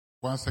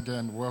Once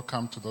again,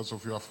 welcome to those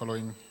of you who are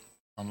following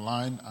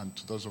online and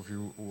to those of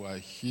you who are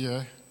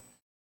here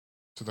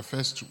to the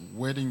first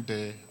wedding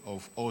day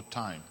of all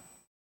time.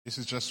 This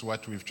is just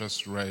what we've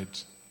just read.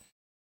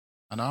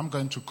 And I'm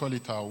going to call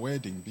it our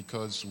wedding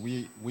because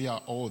we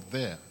are all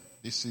there.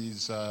 This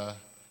is,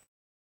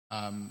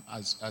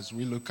 as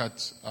we look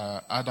at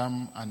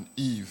Adam and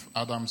Eve,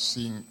 Adam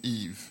seeing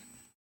Eve,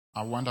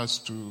 I want us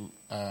to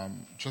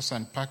just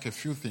unpack a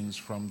few things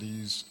from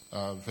these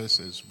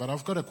verses. But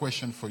I've got a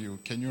question for you.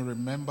 Can you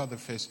remember the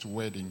first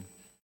wedding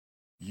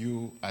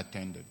you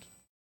attended?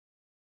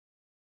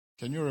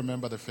 Can you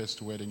remember the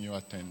first wedding you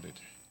attended?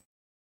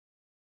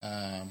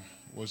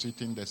 Was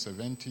it in the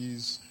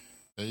 70s,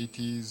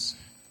 80s,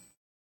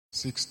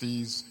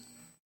 60s?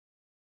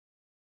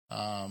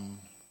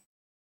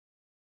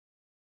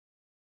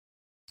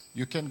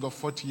 You can go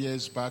 40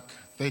 years back,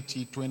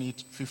 30, 20,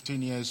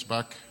 15 years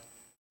back.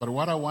 But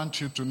what I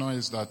want you to know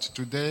is that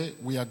today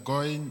we are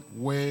going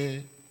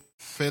way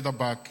further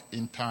back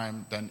in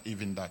time than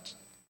even that.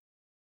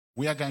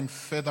 We are going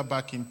further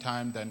back in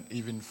time than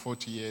even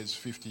 40 years,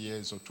 50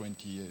 years, or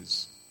 20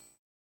 years.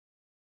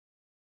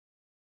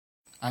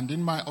 And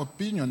in my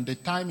opinion, the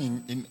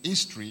timing in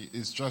history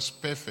is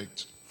just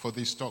perfect for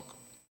this talk.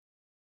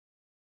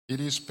 It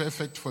is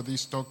perfect for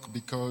this talk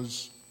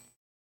because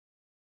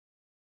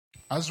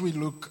as we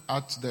look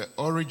at the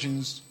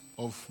origins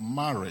of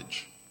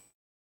marriage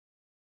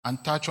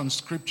and touch on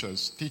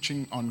scriptures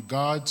teaching on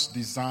God's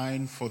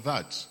design for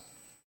that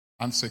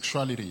and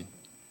sexuality,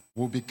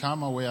 we'll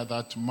become aware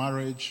that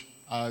marriage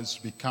has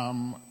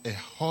become a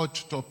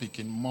hot topic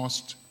in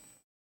most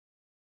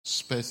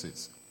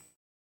spaces.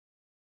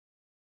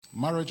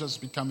 Marriage has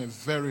become a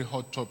very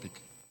hot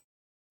topic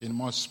in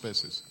most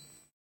spaces.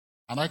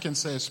 And I can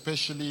say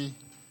especially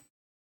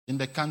in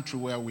the country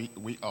where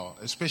we are,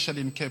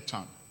 especially in Cape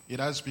Town, it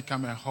has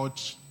become a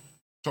hot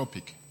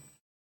topic.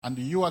 And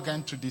you are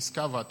going to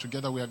discover,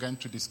 together we are going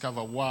to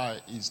discover why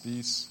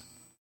is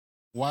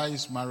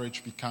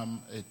marriage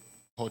become a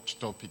hot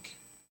topic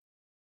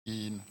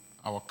in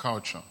our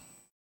culture.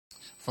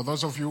 For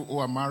those of you who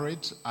are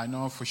married, I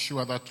know for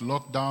sure that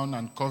lockdown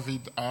and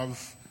COVID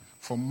have,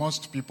 for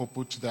most people,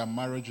 put their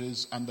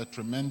marriages under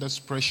tremendous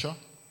pressure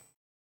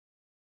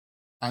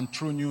and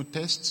through new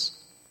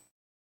tests.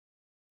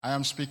 I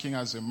am speaking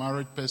as a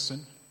married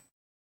person.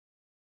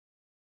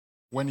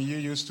 When you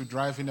used to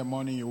drive in the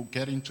morning, you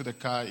get into the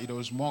car, it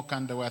was more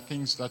kind, there were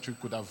things that you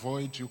could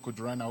avoid, you could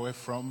run away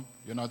from.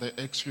 You know, the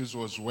excuse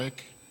was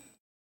work.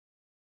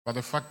 But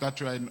the fact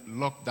that you are in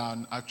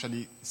lockdown,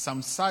 actually,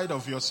 some side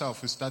of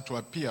yourself will start to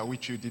appear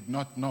which you did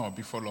not know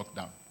before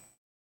lockdown.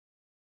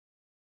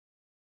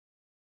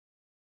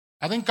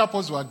 I think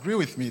couples will agree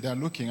with me. They're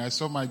looking. I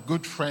saw my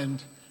good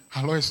friend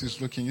Alois is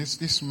looking. Is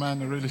this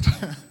man really...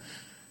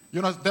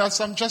 You know, there are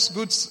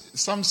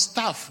some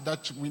stuff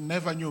that we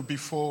never knew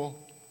before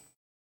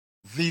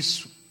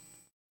this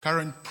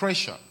current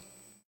pressure.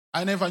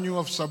 I never knew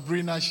of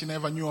Sabrina, she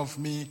never knew of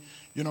me,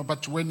 you know,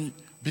 but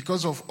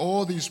because of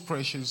all these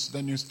pressures,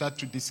 then you start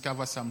to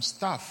discover some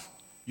stuff.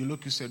 You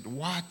look, you said,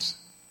 what?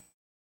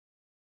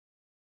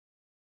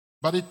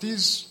 But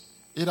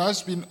it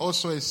has been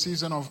also a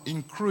season of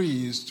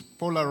increased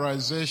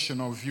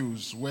polarization of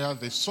views where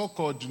the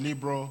so-called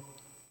liberal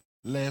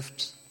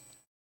left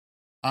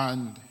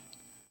and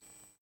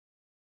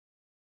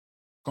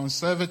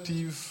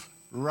conservative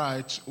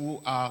right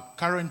who are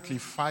currently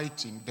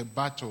fighting the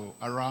battle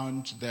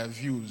around their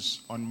views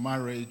on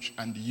marriage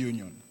and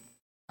union.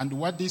 And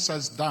what this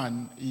has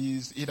done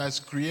is it has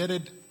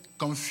created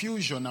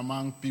confusion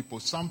among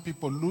people. Some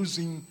people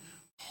losing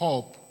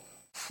hope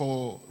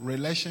for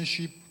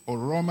relationship or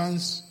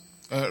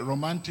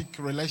romantic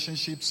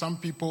relationships. Some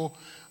people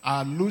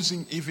are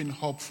losing even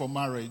hope for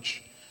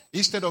marriage.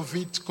 Instead of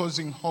it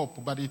causing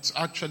hope, but it's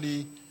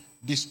actually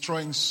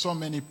destroying so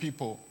many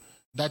people,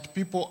 that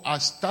people are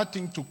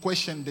starting to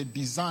question the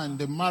design,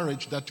 the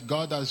marriage that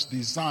God has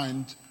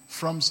designed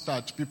from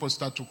start. People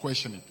start to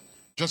question it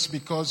just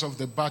because of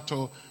the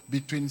battle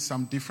between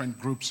some different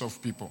groups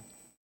of people.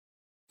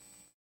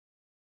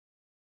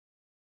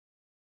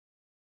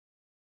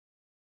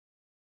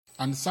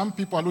 And some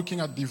people are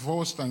looking at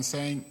divorce and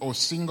saying,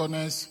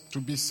 singleness, to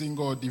be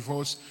single or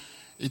divorced,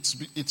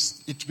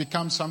 it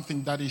becomes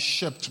something that is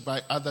shaped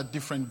by other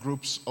different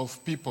groups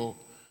of people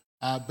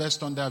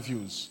based on their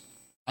views.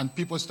 And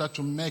people start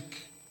to make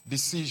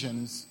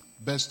decisions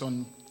based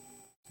on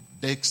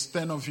the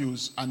external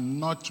views and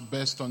not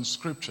based on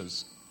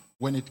scriptures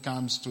when it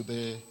comes to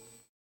the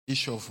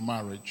issue of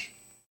marriage.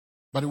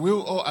 But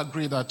we'll all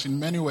agree that in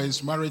many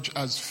ways marriage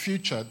has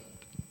featured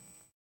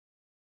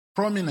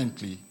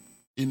prominently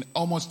in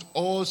almost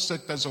all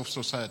sectors of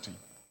society.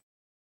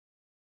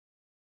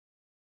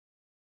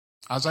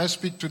 As I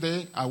speak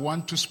today, I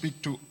want to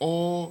speak to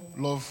all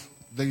of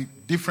the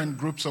different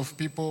groups of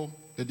people,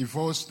 the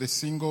divorced, the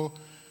single,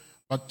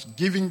 but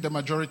giving the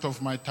majority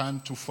of my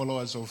time to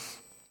followers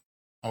of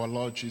our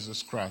Lord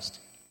Jesus Christ,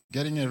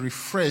 getting a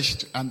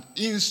refreshed and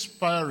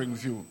inspiring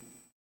view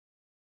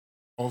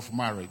of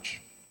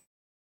marriage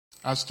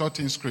as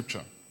taught in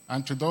Scripture.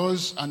 And to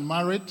those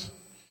unmarried,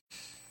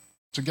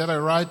 to get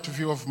a right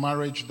view of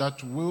marriage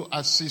that will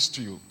assist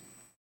you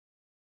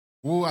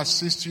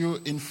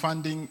in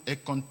finding a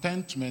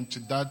contentment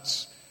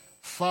that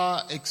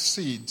far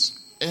exceeds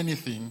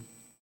anything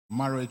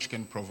marriage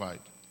can provide.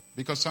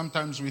 Because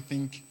sometimes we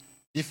think,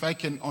 if I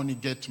can only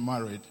get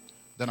married,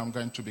 then I'm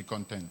going to be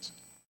content.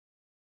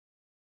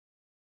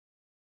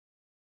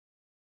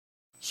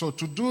 So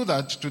to do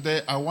that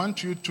today, I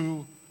want you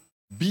to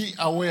be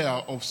aware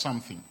of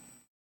something.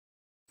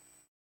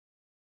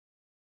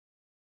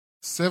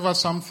 Savor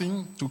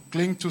something, to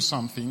cling to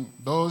something.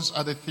 Those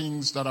are the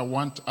things that I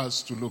want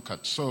us to look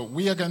at. So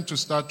we are going to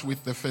start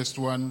with the first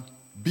one.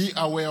 Be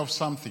aware of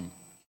something.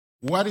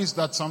 What is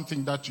that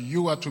something that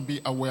you are to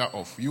be aware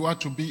of? You are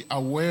to be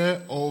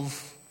aware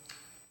of,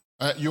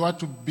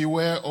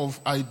 beware of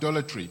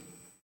idolatry.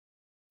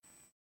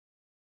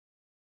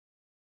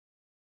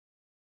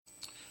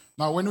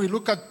 Now, when we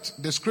look at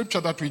the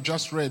scripture that we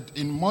just read,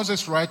 in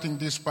Moses writing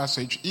this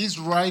passage, he's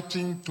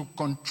writing to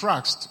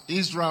contrast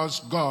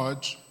Israel's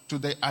God to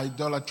the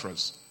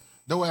idolaters.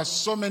 There were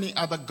so many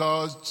other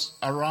gods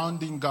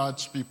surrounding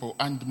God's people,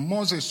 and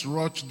Moses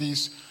wrote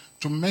this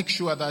to make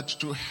sure that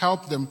to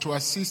help them, to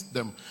assist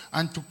them,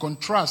 and to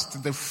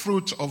contrast the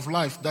fruit of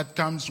life that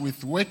comes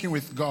with working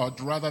with God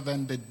rather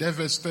than the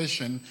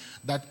devastation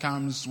that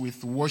comes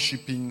with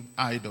worshiping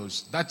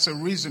idols. That's a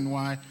reason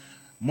why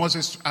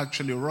Moses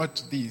actually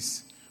wrote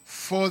this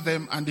for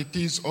them, and it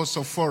is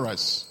also for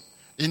us.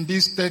 In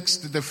this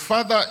text, the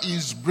father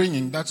is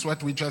bringing, that's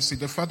what we just see,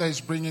 the father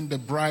is bringing the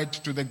bride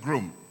to the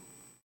groom.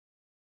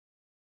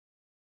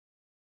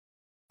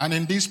 And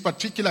in this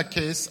particular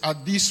case,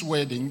 at this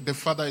wedding, the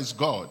father is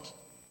God.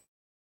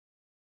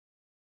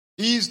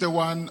 He is the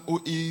one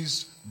who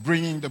is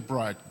bringing the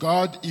bride.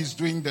 God is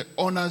doing the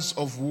honors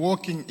of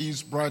walking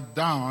his bride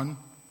down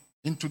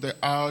into the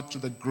aisle to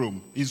the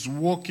groom. He's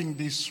walking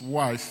this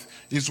wife,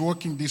 he's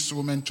walking this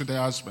woman to the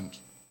husband.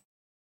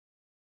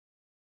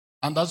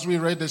 And as we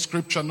read the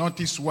scripture,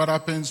 notice what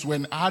happens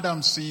when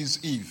Adam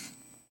sees Eve.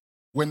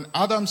 When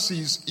Adam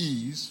sees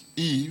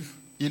Eve,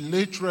 he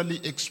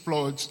literally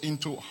explodes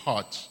into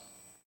heart.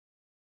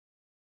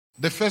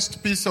 The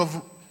first piece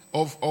of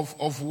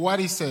what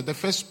he said, the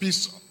first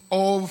piece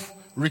of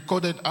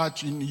recorded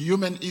art in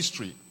human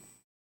history.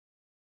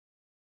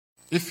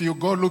 If you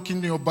go look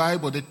in your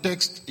Bible, the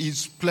text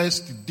is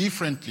placed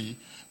differently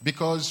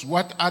because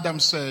what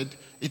Adam said,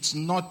 it's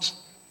not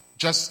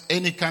just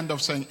any kind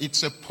of saying,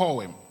 it's a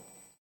poem.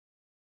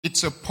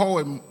 It's a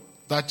poem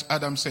that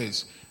Adam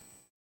says.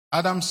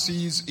 Adam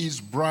sees his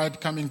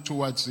bride coming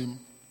towards him,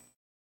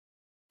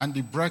 and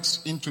he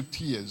breaks into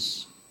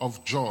tears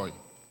of joy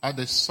at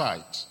the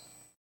sight.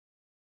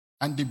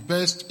 And he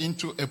bursts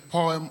into a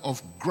poem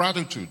of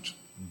gratitude,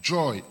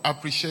 joy,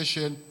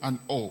 appreciation, and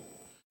awe.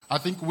 I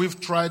think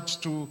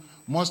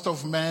most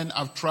of men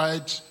have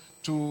tried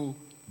to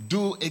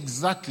do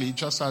exactly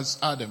just as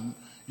Adam.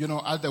 You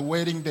know, at the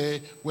wedding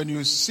day, when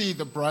you see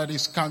the bride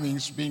is coming,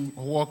 is being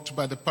walked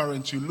by the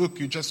parents, you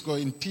just go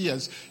in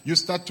tears. You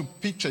start to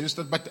picture,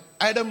 but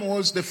Adam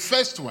was the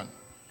first one.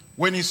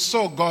 When he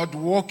saw God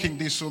walking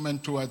this woman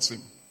towards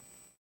him,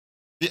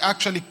 he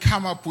actually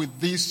came up with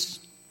this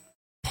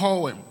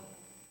poem.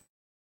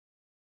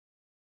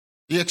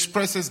 He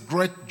expresses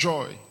great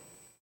joy.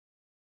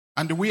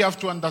 And we have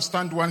to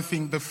understand one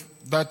thing,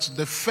 that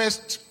the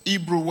first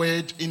Hebrew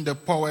word in the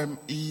poem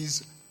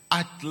is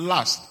at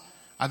last.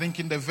 I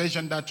think in the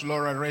version that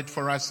Laura read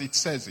for us, it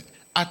says it,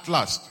 at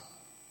last.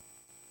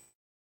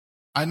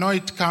 I know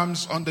it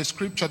comes on the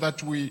scripture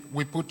that we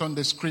put on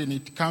the screen.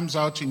 It comes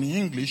out in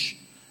English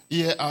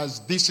here as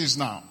this is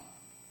now.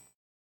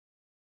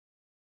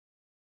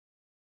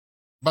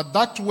 But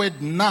that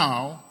word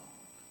now,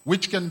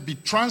 which can be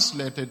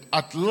translated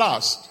at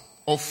last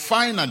or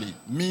finally,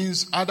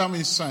 means Adam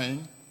is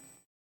saying,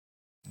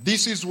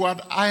 this is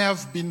what I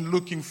have been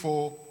looking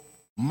for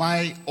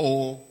my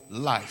whole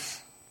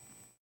life.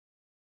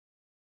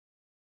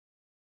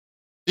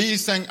 He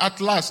is saying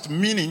at last,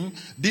 meaning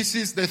this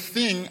is the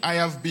thing I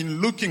have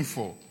been looking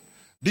for.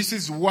 This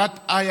is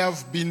what I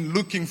have been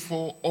looking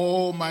for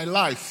all my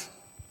life.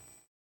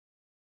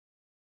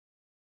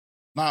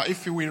 Now,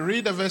 if we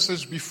read the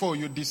verses before,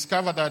 you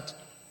discover that,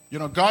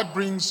 God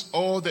brings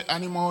all the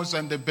animals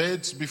and the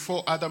birds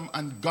before Adam,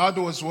 and God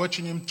was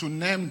watching him to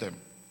name them.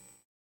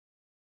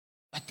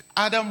 But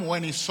Adam,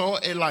 when he saw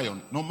a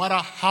lion, no matter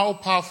how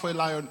powerful a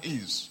lion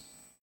is,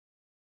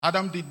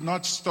 Adam did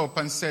not stop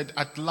and said,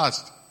 at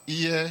last,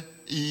 here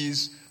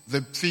is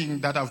the thing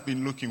that I've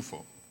been looking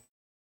for.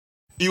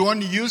 He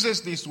only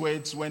uses these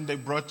words when they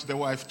brought the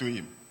wife to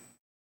him.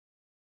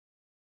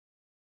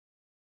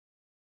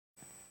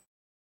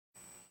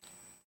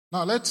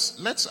 Now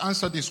let's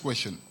answer this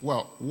question.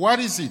 Well, what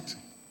is it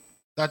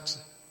that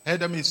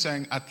Adam is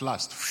saying at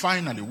last?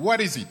 Finally,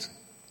 what is it?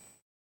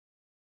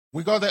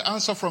 We got the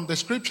answer from the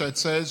scripture. It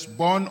says,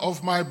 bone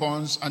of my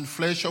bones and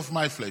flesh of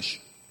my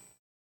flesh.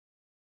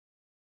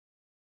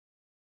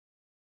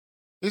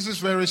 This is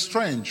very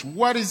strange.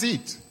 What is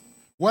it?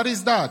 What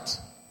is that?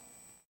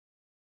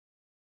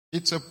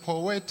 It's a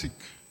poetic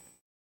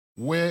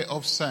way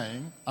of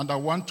saying, and I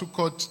want to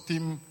quote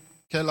Tim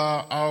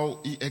Keller, how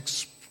he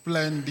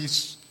explained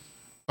this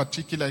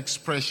particular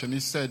expression. He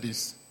said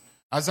this: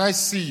 as I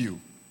see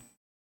you,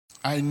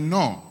 I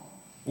know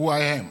who I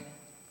am.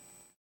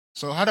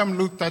 So Adam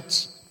looked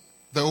at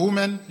the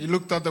woman, he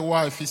looked at the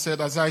wife, he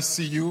said, as I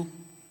see you,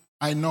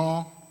 I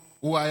know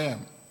who I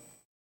am.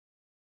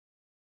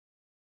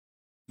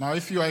 Now,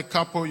 if you are a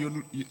couple,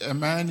 you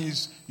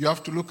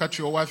have to look at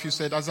your wife, you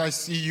said, as I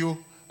see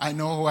you, I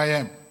know who I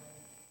am.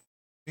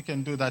 You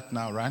can do that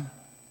now, right?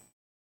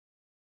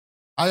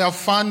 I have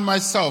found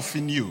myself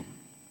in you.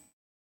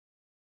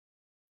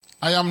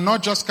 I am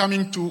not just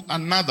coming to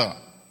another.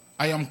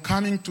 I am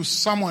coming to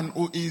someone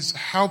who is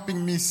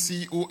helping me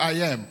see who I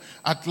am.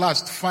 At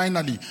last,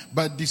 finally,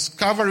 by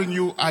discovering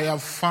you, I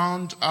have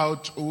found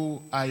out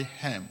who I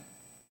am.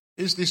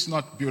 Is this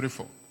not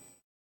beautiful?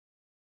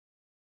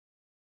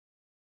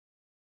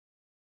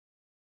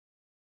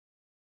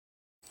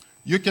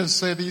 You can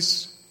say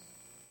this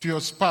to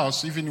your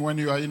spouse even when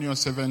you are in your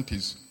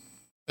 70s,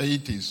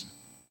 80s,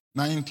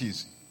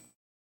 90s.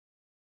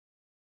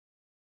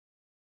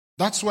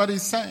 That's what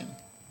he's saying.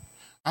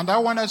 And I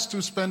want us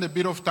to spend a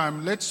bit of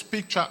time. Let's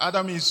picture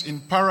Adam is in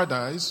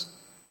paradise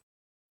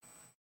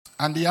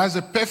and he has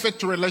a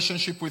perfect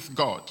relationship with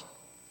God.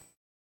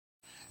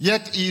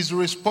 Yet he is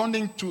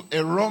responding to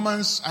a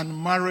romance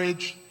and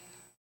marriage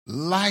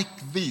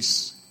like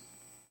this.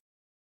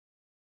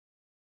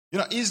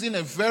 He's in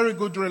a very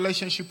good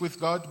relationship with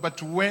God,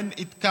 but when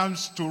it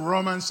comes to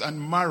romance and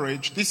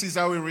marriage, this is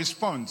how he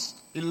responds.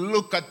 He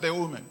looked at the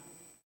woman.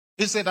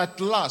 He said,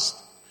 at last.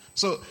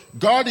 So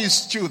God is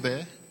still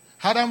there.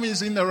 Adam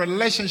is in a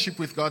relationship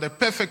with God, a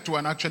perfect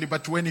one actually,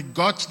 but when he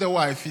got the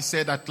wife, he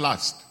said, at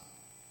last.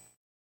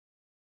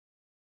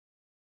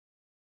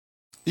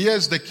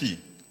 Here's the key.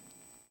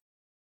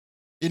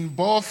 In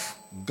both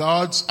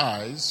God's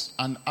eyes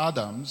and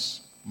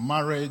Adam's,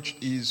 marriage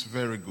is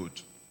very good.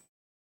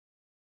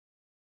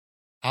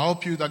 I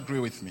hope you'd agree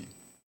with me.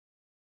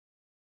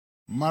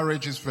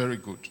 Marriage is very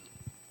good.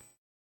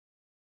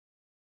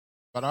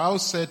 But I'll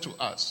say to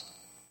us,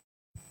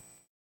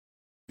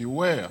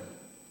 beware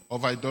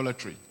of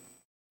idolatry,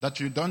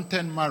 that you don't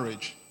turn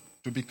marriage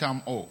to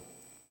become all.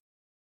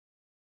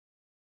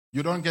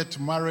 You don't get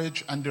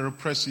marriage and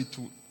repress it.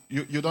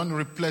 You don't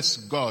replace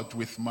God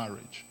with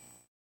marriage.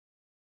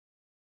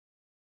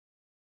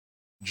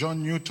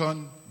 John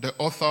Newton, the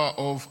author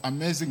of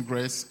Amazing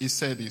Grace, he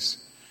said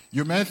this: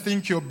 you may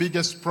think your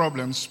biggest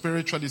problem,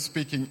 spiritually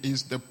speaking,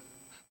 is the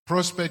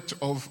prospect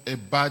of a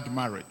bad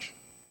marriage.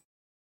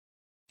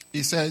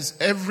 He says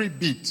every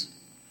bit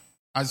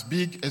as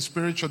big a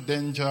spiritual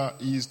danger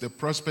is the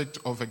prospect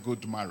of a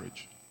good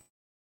marriage.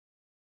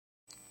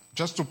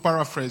 Just to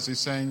paraphrase, he's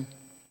saying,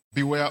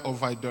 beware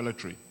of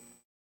idolatry.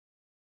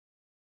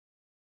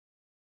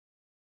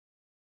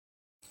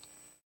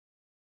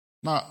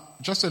 Now,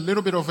 just a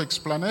little bit of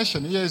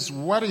explanation. Here is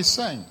what he's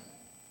saying.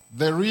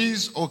 There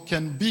is or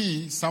can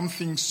be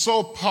something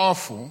so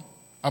powerful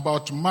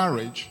about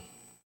marriage,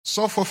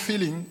 so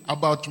fulfilling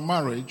about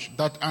marriage,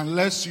 that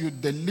unless you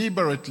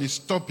deliberately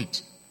stop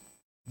it,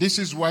 this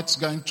is what's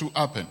going to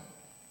happen.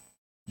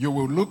 You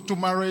will look to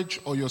marriage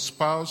or your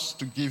spouse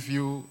to give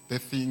you the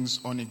things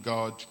only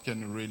God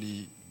can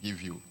really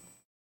give you.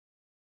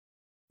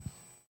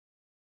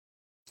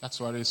 That's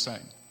what he's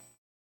saying.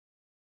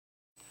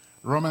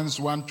 Romans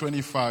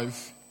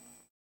 1:25,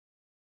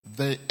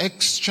 they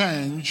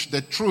exchanged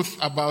the truth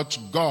about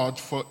God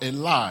for a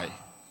lie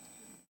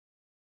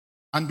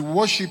and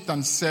worshipped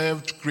and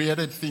served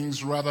created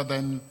things rather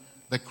than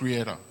the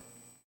Creator,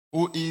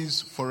 who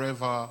is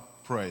forever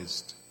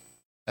praised.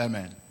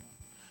 Amen.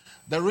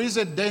 There is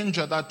a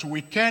danger that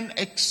we can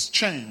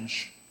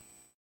exchange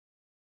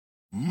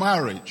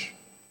marriage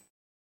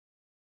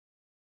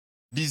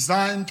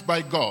designed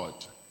by God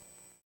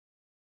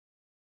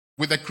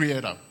with the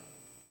Creator.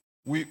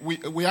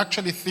 We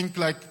actually think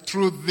like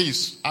through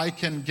this I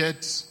can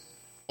get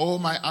all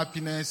my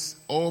happiness,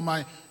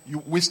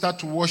 we start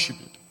to worship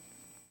it.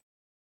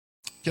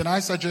 Can I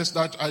suggest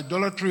that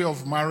idolatry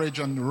of marriage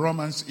and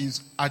romance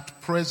is at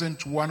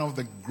present one of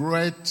the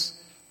great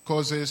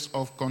causes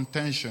of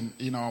contention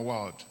in our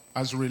world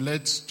as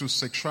relates to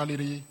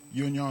sexuality,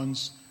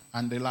 unions,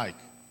 and the like.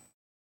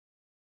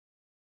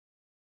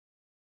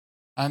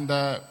 And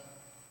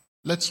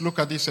let's look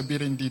at this a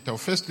bit in detail.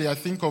 Firstly, I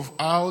think of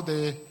how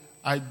the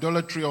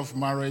idolatry of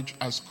marriage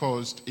has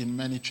caused in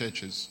many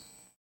churches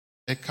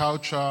a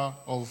culture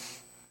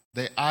of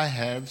the I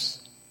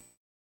haves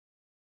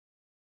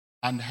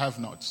and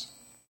have-nots.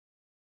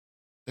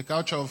 The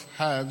culture of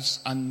haves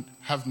and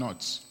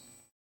have-nots,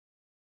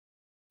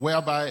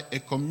 whereby a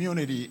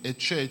community, a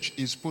church,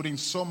 is putting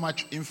so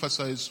much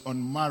emphasis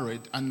on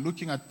married and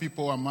looking at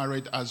people who are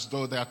married as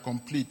though they are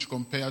complete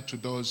compared to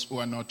those who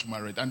are not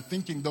married, and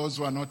thinking those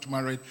who are not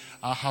married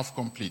are half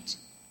complete.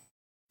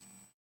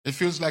 It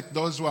feels like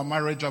those who are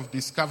married have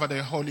discovered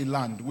a holy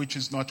land, which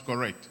is not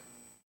correct.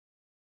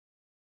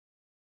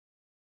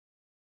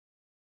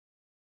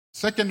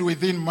 Second,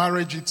 within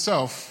marriage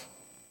itself,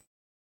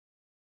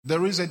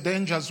 there is a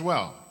danger as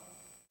well.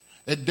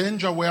 A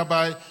danger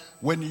whereby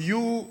when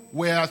you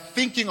were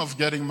thinking of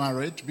getting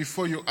married,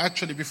 before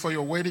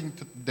your wedding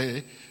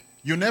day,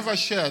 you never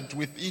shared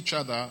with each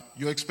other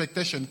your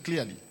expectation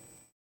clearly.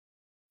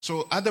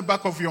 So at the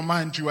back of your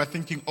mind, you are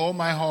thinking, all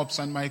my hopes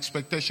and my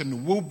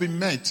expectation will be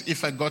met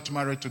if I got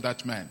married to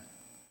that man.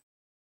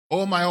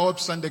 All my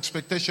hopes and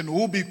expectation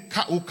will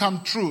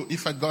come true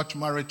if I got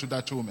married to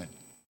that woman.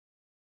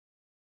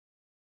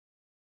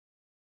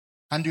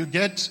 And you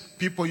get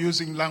people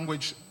using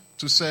language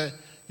to say,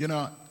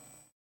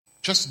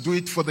 just do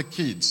it for the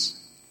kids.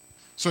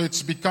 So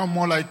it's become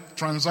more like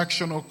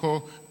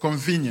transactional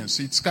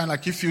convenience. It's kind of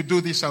like, if you do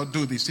this, I'll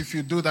do this. If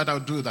you do that, I'll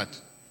do that.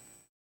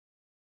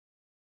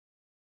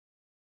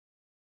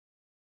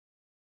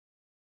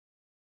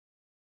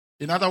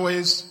 In other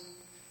ways,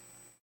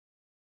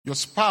 your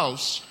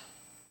spouse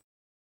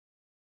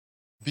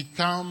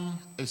become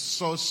a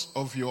source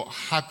of your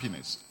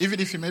happiness. Even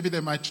if maybe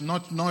they might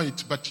not know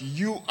it, but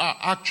you are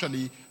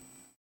actually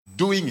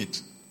doing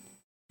it.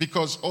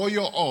 Because all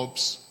your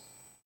hopes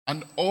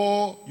and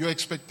all your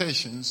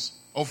expectations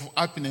of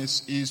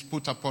happiness is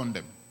put upon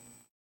them.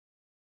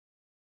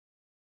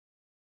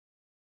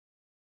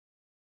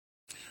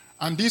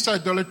 And this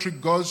idolatry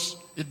goes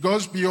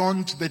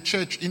beyond the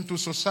church into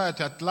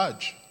society at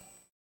large.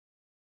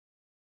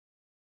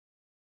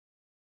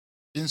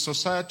 In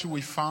society, we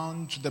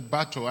found the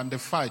battle and the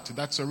fight.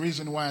 That's the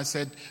reason why I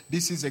said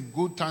this is a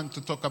good time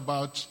to talk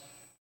about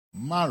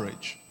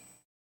marriage.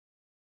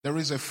 There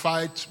is a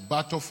fight,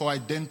 battle for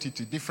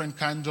identity, different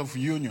kinds of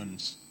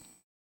unions.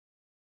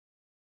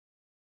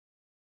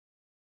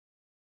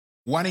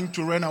 Wanting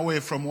to run away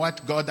from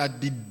what God had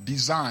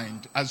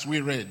designed, as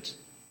we read.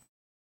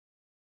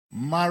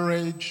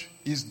 Marriage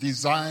is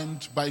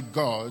designed by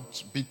God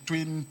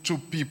between two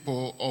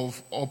people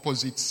of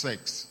opposite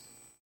sex.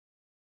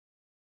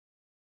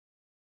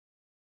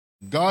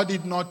 God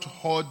did not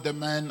hold the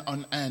man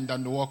on end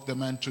and walk the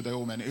man to the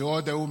woman. He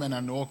held the woman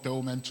and walked the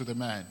woman to the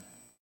man.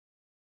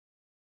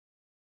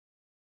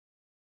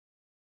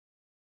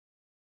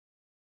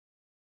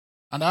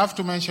 And I have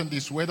to mention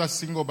this, whether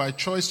single by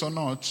choice or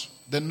not,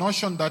 the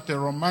notion that a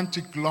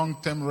romantic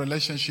long-term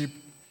relationship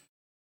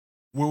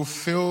will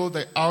fill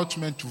the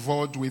ultimate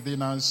void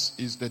within us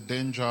is the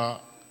danger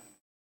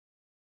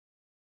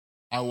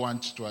I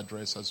want to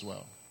address as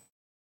well.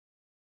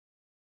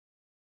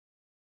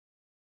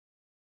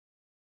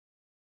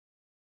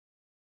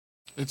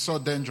 It's so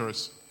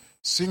dangerous.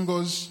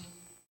 Singles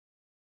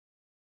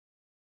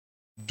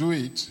do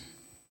it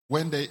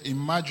when they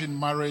imagine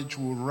marriage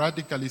will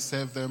radically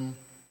save them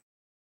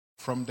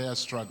from their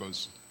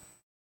struggles.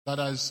 That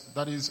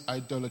is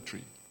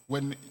idolatry.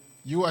 When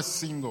you are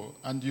single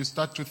and you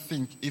start to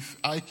think, if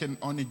I can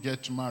only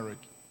get married,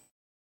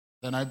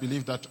 then I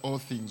believe that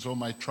all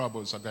my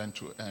troubles are going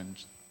to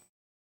end.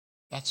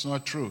 That's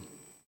not true.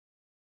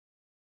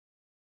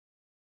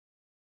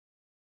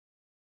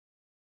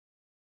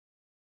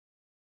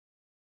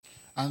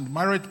 And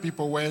married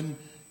people, when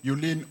you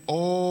lean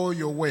all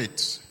your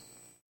weight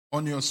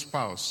on your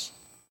spouse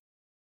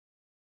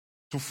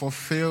to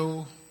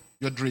fulfill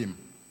your dream,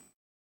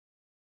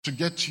 to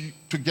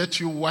get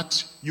you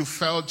what you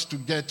failed to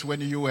get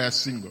when you were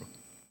single.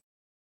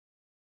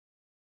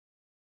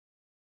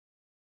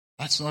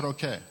 That's not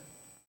okay.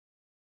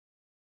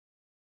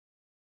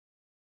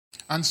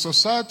 And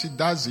society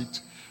does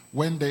it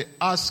when they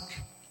ask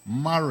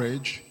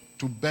marriage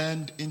to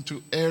bend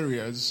into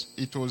areas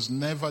it was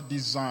never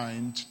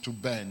designed to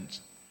bend.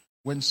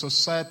 When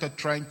society are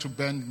trying to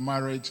bend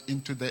marriage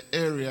into the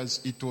areas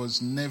it was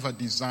never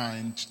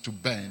designed to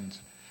bend,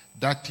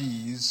 that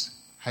is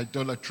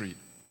idolatry.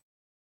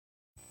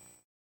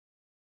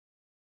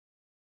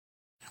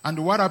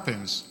 And what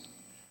happens?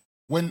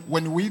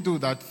 When we do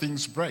that,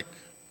 things break.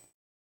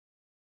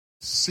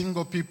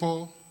 Single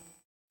people,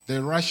 they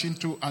rush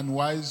into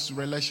unwise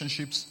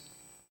relationships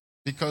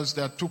because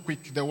they're too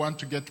quick, they want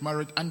to get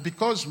married. And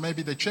because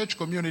maybe the church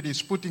community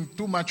is putting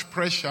too much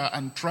pressure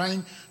and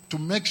trying to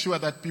make sure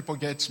that people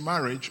get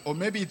married, or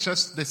maybe it's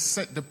just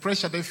the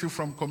pressure they feel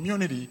from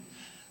community,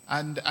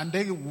 and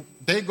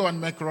they go and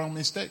make wrong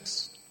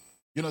mistakes.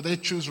 They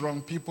choose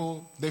wrong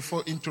people, they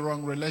fall into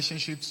wrong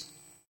relationships.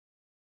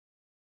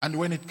 And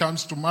when it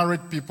comes to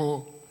married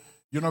people,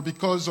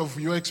 because of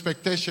your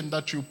expectation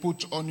that you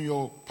put on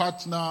your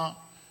partner,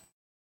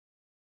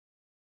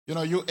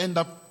 you end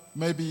up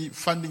maybe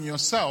finding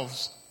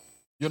yourselves,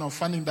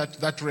 finding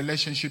that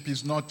relationship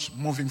is not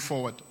moving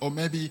forward. Or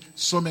maybe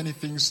so many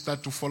things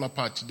start to fall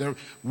apart.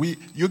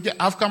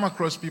 I've come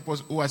across people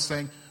who are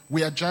saying,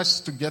 we are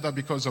just together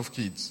because of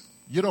kids.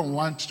 You don't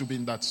want to be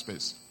in that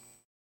space.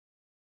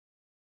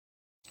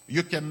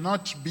 You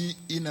cannot be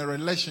in a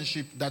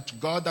relationship that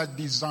God had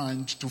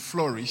designed to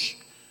flourish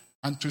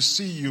and to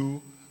see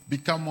you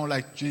become more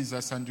like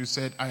Jesus and you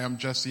said, I am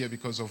just here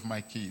because of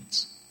my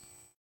kids.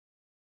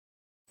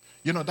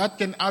 That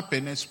can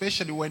happen,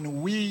 especially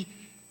when we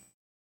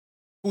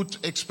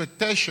put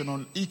expectation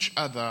on each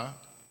other,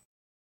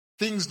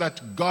 things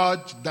that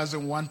God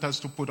doesn't want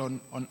us to put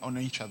on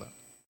each other.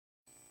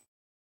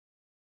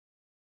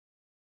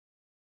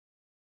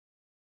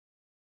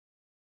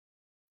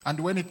 And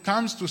when it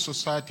comes to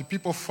society,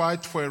 people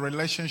fight for a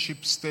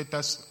relationship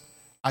status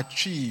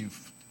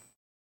achieved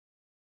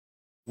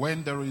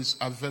when there is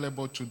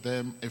available to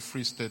them a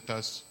free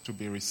status to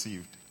be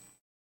received.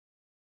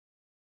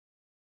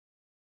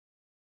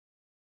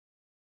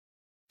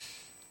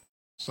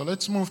 So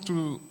let's move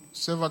to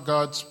serve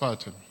God's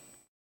pattern.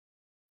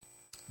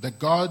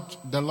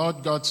 The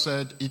Lord God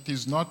said, "It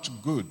is not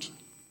good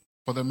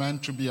for the man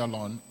to be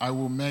alone. I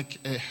will make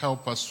a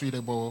helper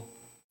suitable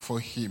for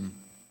him."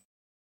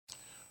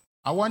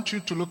 I want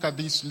you to look at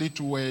this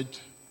little word,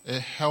 a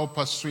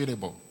helper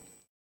suitable.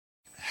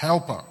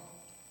 Helper.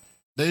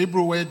 The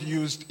Hebrew word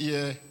used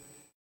here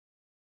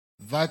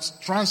that's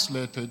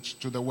translated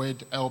to the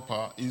word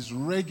helper is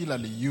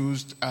regularly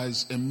used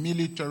as a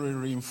military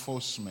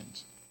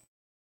reinforcement.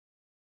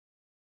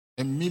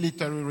 A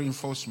military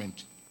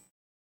reinforcement.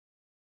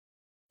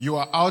 You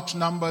are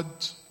outnumbered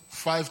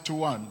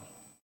 5-1.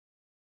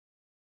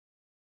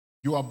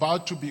 You are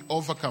about to be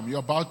overcome. You are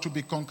about to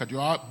be conquered. You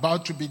are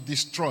about to be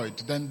destroyed.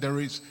 Then there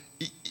is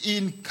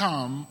in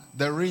come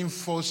the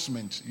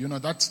reinforcement.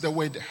 That's the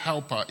word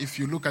helper. If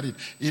you look at it,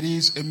 it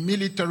is a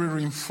military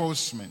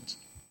reinforcement.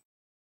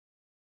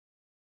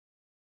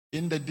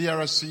 In the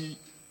DRC,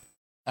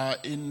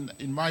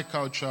 in my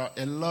culture,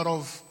 a lot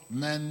of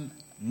men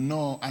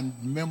know and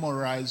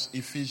memorize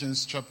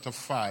Ephesians chapter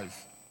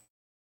 5.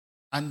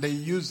 And they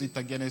use it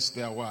against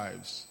their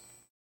wives.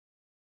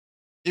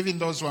 Even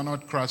those who are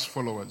not Christ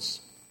followers.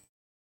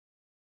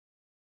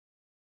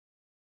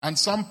 And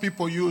some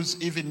people use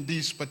even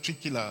this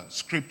particular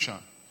scripture,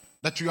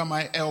 that you are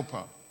my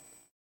helper.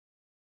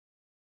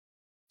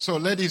 So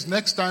ladies,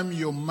 next time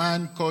your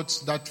man quotes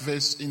that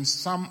verse in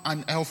some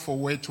unhelpful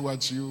way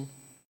towards you,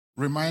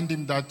 remind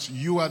him that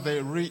you are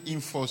the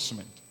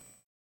reinforcement.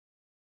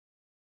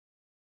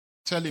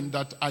 Tell him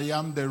that I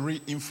am the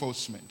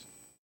reinforcement.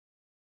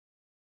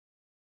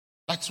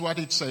 That's what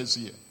it says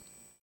here.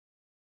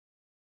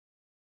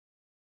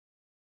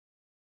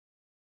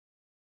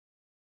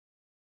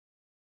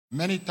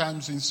 Many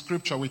times in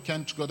Scripture we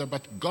can't go there,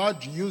 but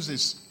God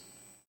uses,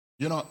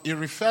 He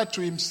referred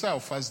to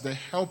Himself as the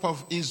helper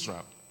of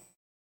Israel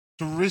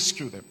to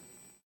rescue them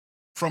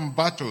from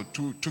battle,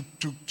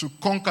 to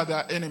conquer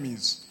their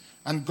enemies.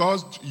 And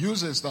God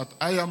uses that,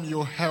 I am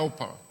your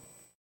helper.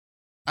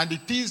 And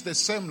it is the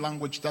same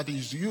language that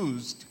is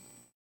used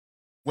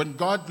when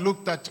God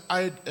looked at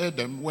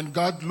Adam, when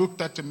God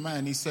looked at a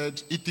man, He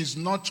said, it is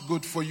not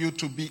good for you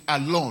to be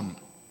alone.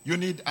 You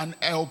need an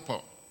helper.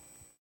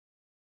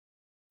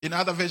 In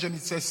other version,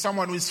 it says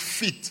someone who is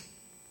fit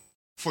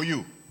for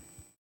you.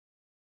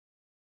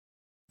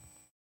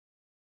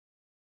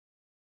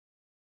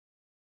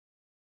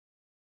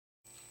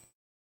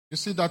 You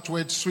see that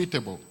word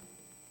suitable.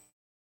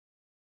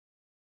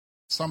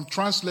 Some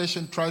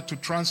translation try to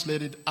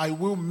translate it, I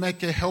will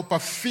make a helper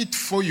fit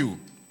for you.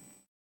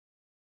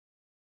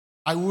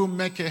 I will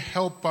make a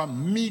helper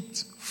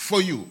meet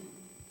for you.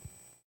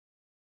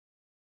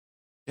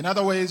 In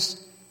other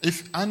words,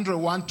 if Andrew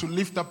wants to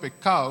lift up a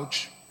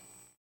couch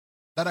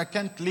that I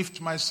can't lift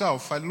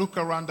myself, I look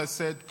around and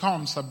said,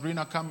 come,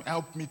 Sabrina, come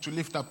help me to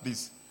lift up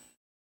this.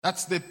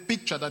 That's the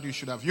picture that you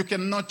should have. You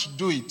cannot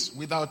do it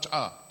without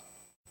her.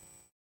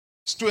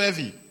 It's too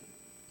heavy.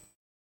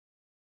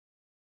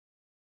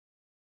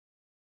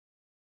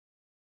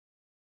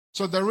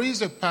 So there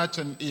is a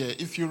pattern here.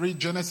 If you read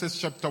Genesis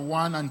chapter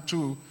 1 and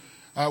 2,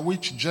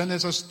 which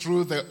Genesis,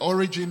 through the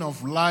origin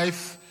of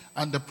life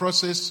and the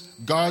process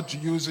God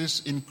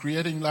uses in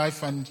creating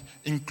life and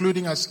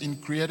including us in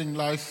creating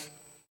life,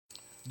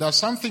 there's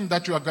something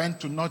that you are going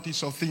to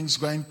notice of things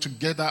going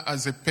together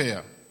as a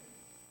pair,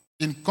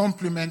 in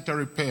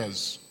complementary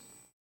pairs.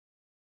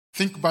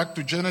 Think back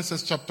to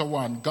Genesis chapter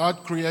 1.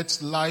 God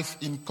creates life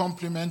in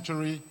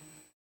complementary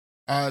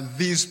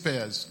these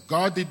pairs.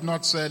 God did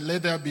not say,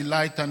 let there be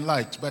light and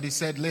light, but He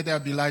said, let there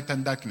be light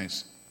and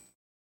darkness.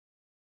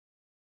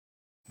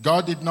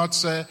 God did not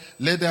say,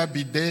 let there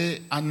be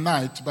day and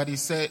night, but He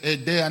said,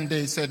 day and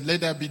day. He said, let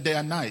there be day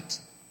and night.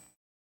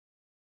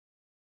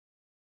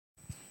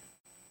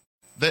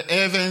 The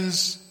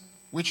heavens,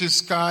 which is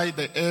sky,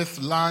 the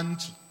earth,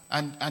 land,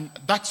 and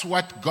that's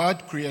what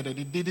God created.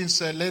 He didn't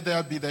say, let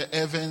there be the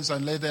heavens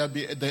and let there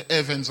be the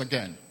heavens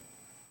again.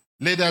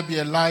 Let there be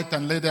a light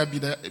and let there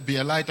be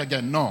a light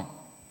again. No.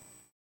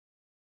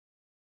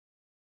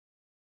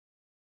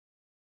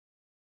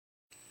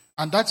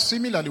 And that's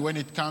similarly when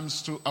it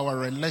comes to our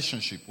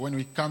relationship, when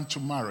we come to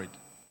marriage.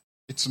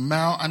 It's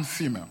male and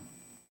female.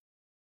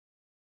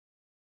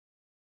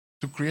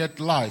 To create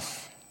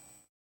life.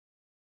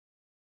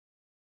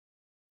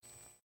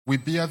 We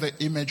bear the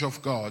image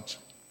of God.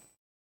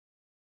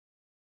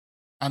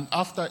 And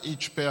after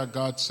each pair,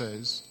 God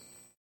says,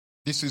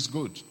 this is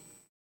good.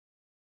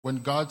 When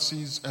God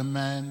sees a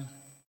man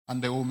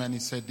and a woman, He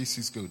said, this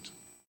is good.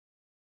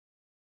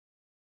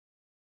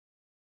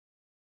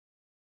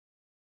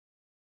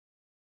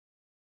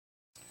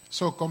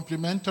 So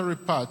complementary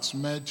parts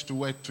made to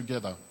work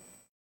together.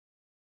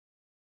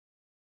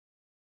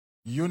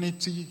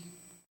 Unity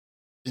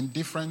in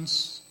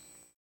difference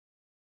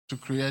to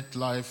create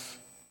life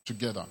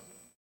together.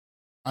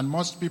 And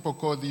most people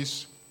call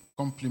this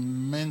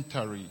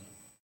complementarity.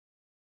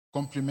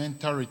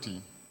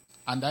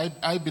 And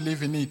I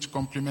believe in it.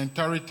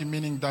 Complementarity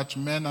meaning that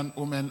men and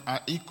women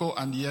are equal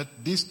and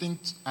yet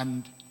distinct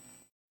and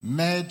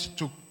made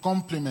to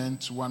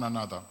complement one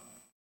another.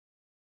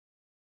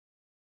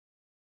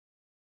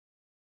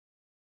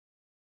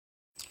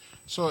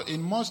 So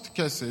in most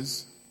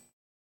cases,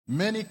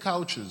 many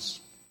cultures,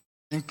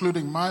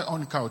 including my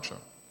own culture,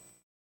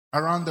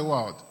 around the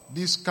world,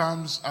 this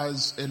comes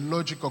as a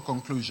logical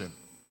conclusion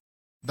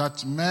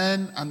that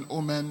men and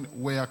women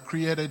were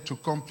created to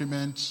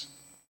complement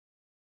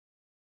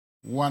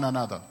one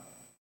another.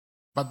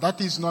 But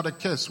that is not the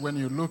case when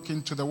you look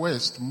into the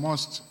West.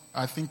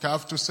 I think I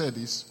have to say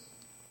this,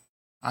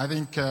 I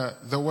think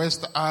the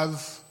West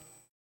have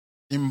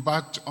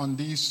embarked on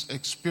this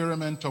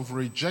experiment of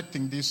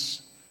rejecting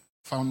this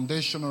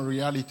foundational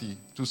reality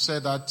to say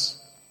that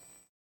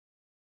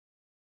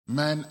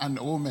men and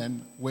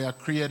women were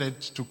created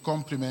to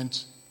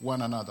complement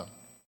one another.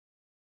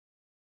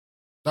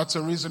 That's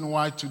the reason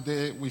why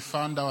today we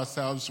found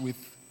ourselves with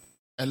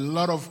a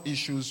lot of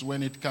issues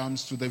when it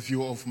comes to the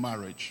view of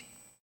marriage.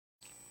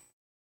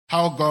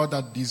 How God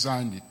had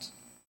designed it.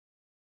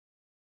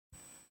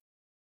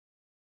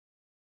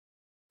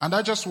 And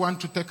I just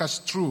want to take us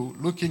through,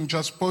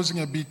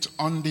 pausing a bit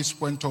on this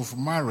point of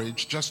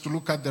marriage, just to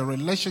look at the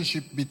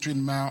relationship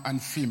between male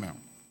and female.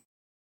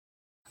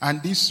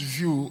 And this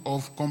view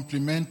of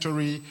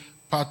complementary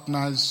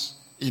partners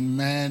in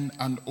men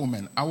and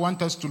women. I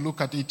want us to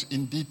look at it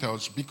in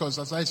details because,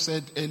 as I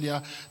said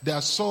earlier, there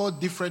are so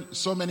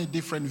many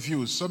different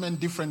views, so many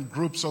different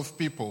groups of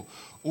people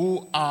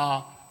who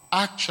are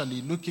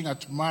actually looking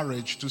at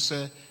marriage to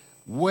say,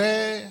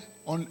 where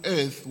on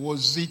earth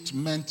was it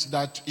meant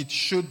that it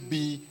should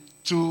be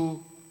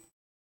two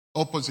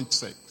opposite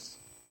sex?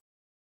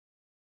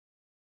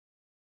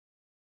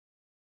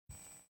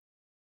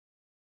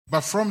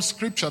 But from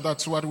Scripture,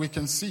 that's what we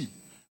can see.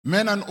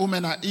 Men and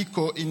women are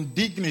equal in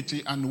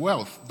dignity and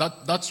wealth.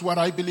 That's what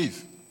I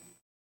believe.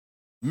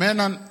 Men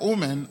and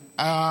women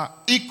are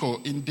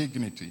equal in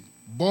dignity.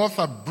 Both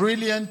are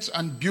brilliant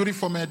and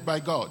beautiful made by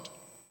God.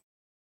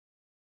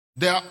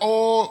 They are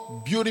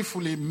all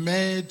beautifully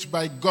made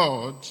by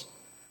God.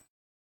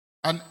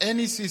 And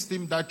any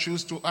system that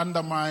chooses to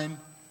undermine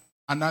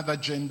another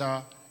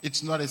gender,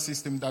 it's not a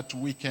system that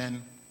we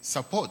can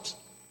support.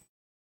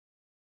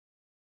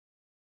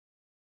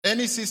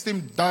 Any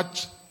system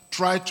that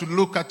tries to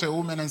look at a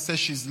woman and say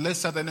she's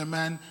lesser than a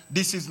man,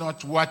 this is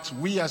not what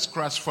we as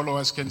Christ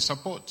followers can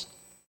support.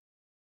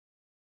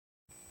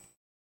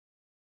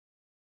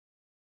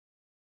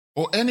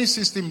 Or any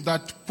system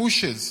that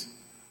pushes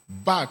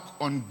back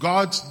on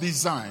God's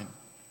design.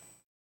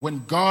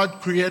 When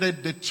God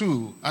created the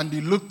two and he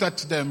looked at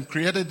them,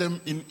 created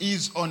them in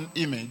his own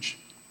image,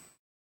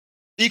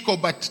 equal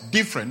but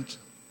different,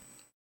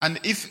 and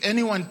if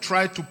anyone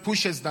tried to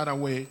push us that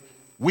away,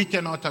 we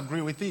cannot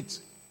agree with it,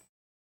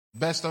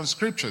 based on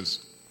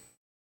scriptures.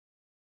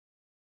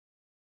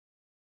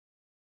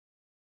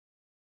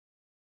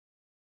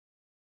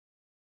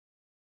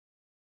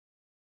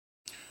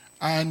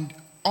 And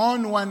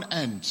on one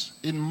end,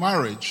 in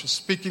marriage,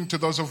 speaking to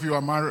those of you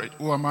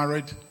who are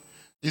married,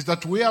 is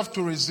that we have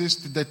to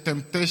resist the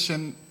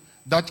temptation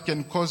that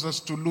can cause us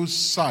to lose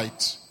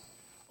sight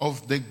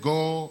of the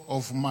goal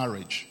of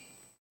marriage.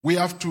 We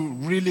have to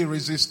really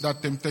resist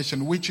that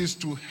temptation, which is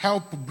to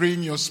help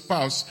bring your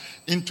spouse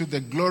into the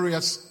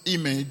glorious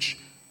image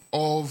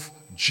of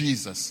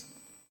Jesus.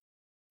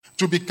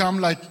 To become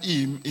like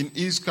him in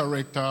his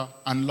character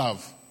and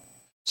love.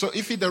 So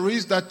if there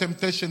is that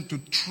temptation to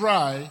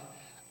try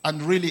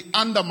and really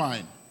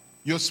undermine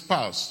your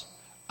spouse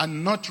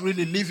and not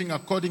really living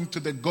according to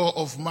the goal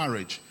of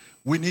marriage,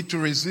 we need to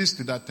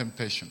resist that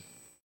temptation.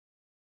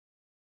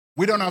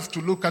 We don't have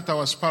to look at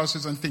our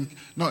spouses and think,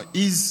 no,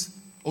 is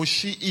or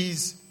she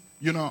is,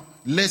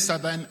 lesser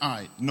than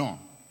I. No.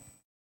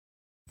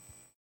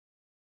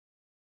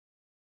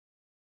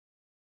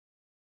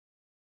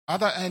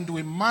 Other end,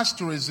 we must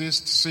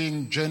resist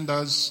seeing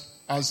genders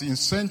as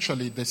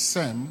essentially the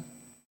same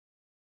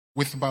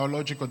with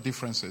biological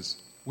differences.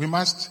 We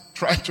must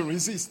try to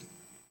resist.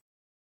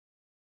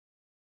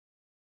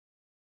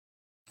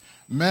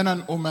 Men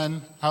and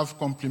women have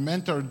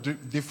complementary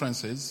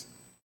differences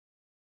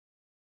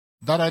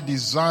that are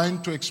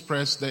designed to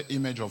express the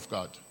image of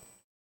God.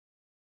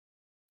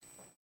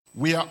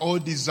 We are all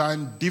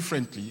designed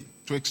differently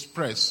to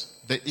express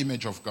the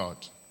image of God.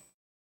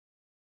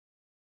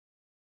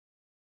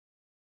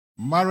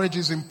 Marriage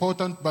is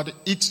important, but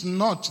it's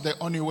not the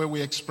only way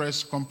we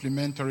express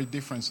complementary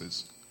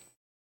differences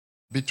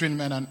between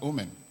men and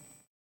women.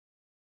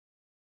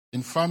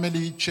 In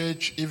family,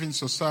 church, even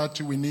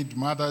society, we need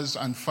mothers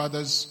and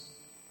fathers.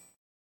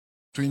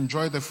 To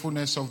enjoy the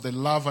fullness of the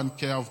love and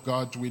care of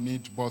God, we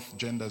need both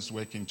genders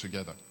working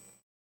together.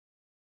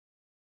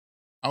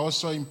 I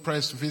also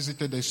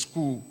visited a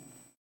school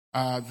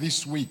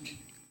this week,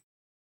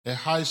 a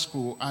high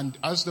school, and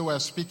as they were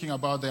speaking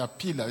about their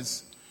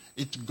pillars,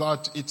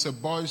 it's a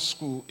boys'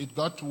 school. It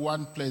got to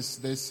one place,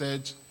 they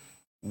said,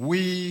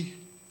 we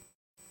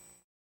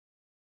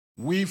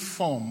we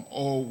formed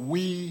or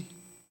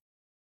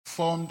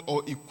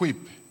equip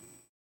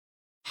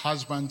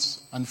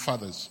husbands and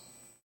fathers.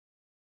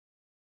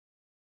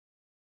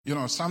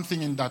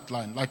 Something in that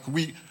line.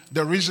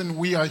 The reason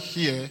we are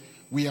here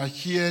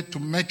to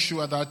make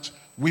sure that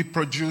we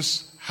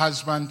produce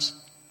husbands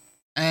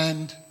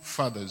and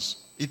fathers.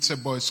 It's a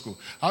boys' school.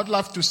 I'd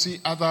love to see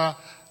other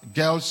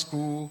girls'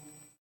 school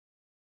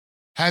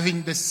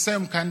having the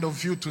same kind of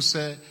view to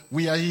say,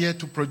 we are here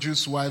to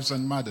produce wives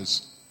and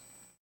mothers.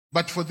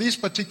 But for this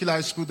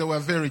particular school, they were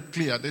very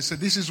clear. They said,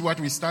 this is what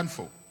we stand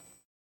for.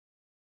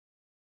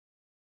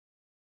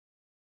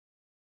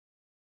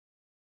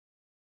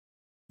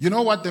 You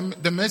know what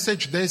the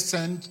message they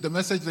sent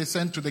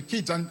to the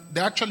kids, and they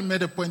actually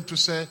made a point to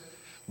say,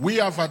 we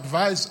have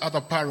advised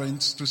other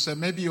parents to say,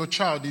 maybe your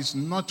child is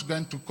not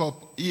going to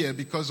cope here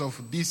because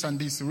of this and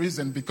this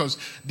reason, because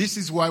this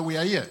is why we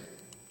are here.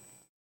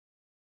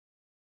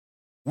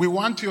 We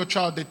want your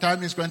child, the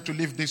time is going to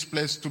leave this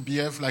place, to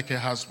behave like a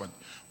husband.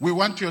 We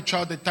want your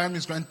child, the time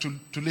is going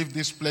to leave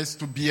this place,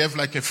 to behave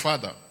like a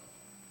father.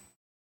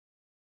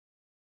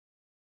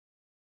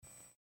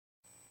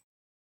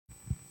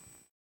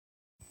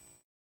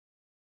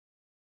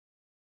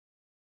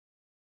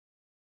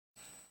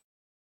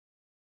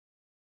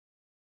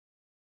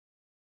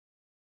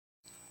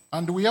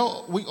 And we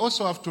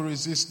also have to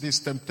resist this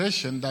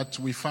temptation that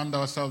we found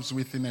ourselves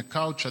within a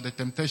culture, the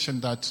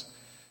temptation that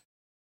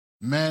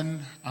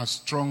men are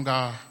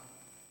stronger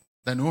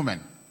than women.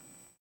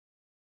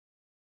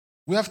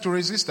 We have to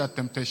resist that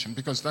temptation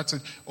because that's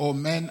it. Or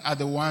men are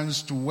the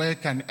ones to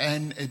work and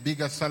earn a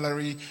bigger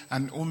salary,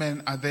 and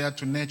women are there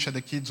to nurture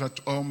the kids at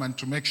home and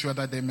to make sure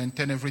that they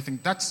maintain everything.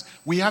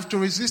 We have to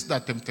resist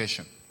that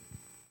temptation.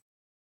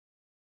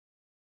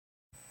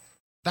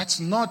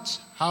 That's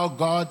not how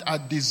God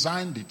had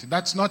designed it.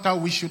 That's not how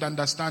we should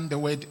understand the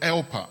word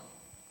helper.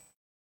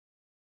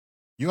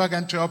 You are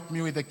going to help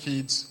me with the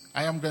kids.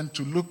 I am going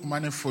to look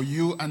money for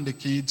you and the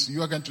kids.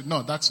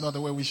 No, that's not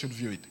the way we should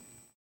view it.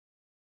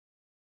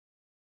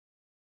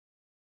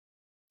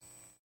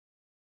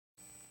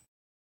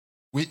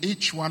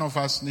 Each one of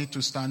us need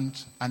to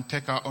stand and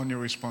take our own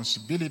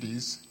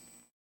responsibilities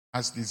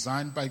as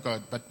designed by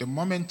God. But the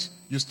moment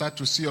you start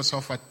to see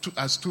yourself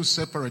as two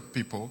separate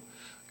people,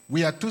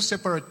 we are two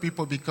separate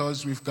people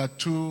because we've got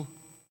two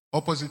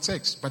opposite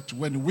sex. But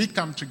when we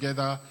come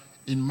together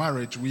in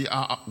marriage, we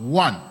are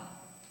one.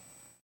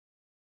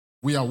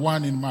 We are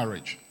one in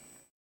marriage.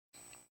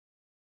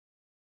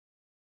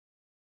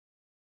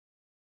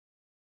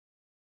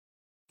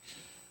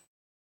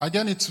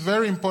 Again, it's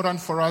very important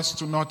for us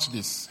to note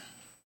this.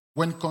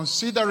 When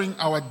considering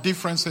our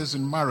differences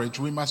in marriage,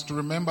 we must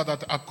remember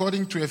that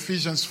according to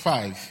Ephesians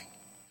 5,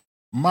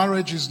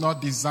 marriage is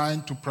not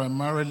designed to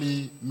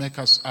primarily make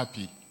us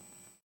happy,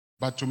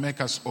 but to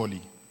make us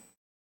holy.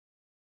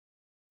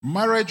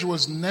 Marriage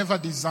was never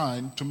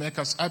designed to make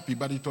us happy,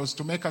 but it was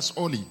to make us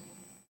holy.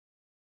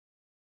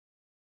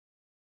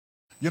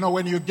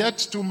 When you get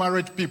two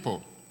married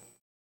people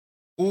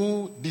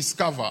who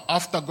discover,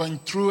 after going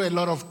through a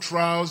lot of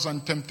trials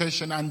and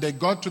temptation, and they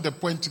got to the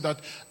point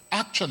that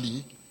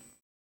actually,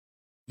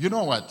 you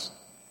know what?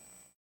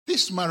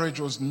 This marriage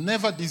was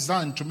never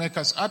designed to make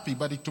us happy,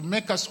 but to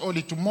make us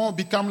holy, to more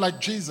become like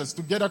Jesus,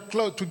 to get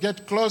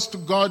close to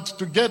God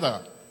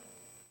together,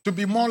 to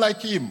be more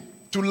like Him,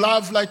 to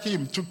love like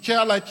Him, to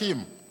care like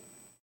Him.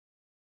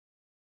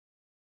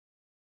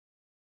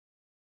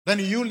 Then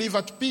you live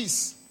at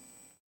peace.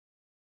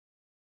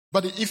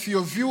 But if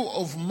your view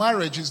of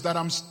marriage is that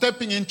I'm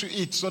stepping into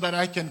it so that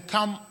I can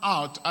come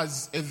out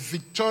as a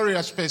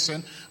victorious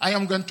person, I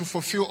am going to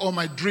fulfill all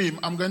my dream,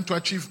 I'm going to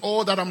achieve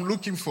all that I'm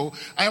looking for,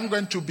 I am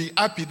going to be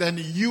happy, then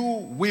you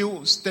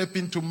will step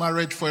into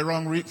marriage for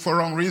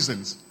wrong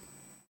reasons.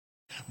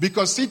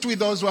 Because sit with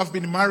those who have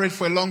been married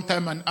for a long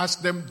time and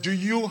ask them, do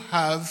you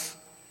have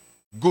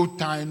good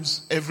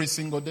times every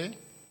single day?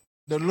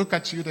 They look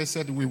at you, they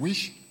said, we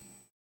wish.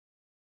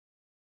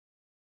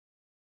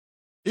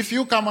 If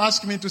you come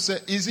ask me to say,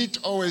 is it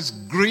always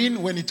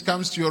green when it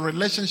comes to your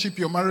relationship,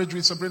 your marriage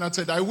with Sabrina? I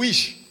said, I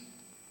wish.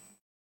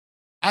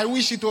 I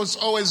wish it was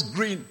always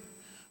green.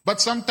 But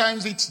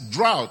sometimes it's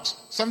drought.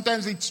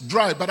 Sometimes it's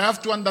dry. But I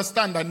have to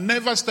understand I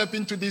never step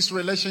into this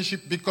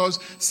relationship because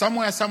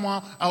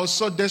somehow I was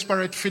so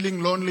desperate,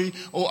 feeling lonely,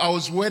 or I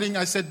was waiting.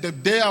 I said, the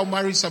day I'll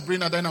marry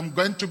Sabrina, then I'm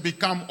going to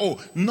become,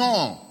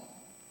 no.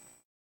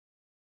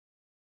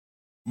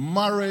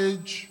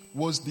 Marriage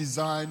was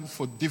designed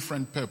for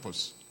different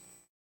purpose.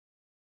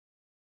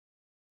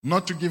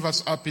 Not to give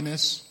us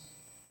happiness,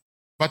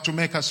 but to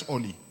make us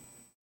holy.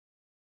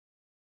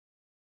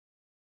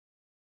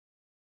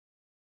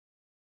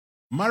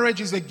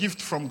 Marriage is a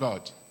gift from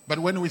God. But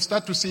when we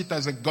start to see it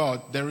as a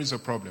God, there is a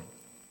problem.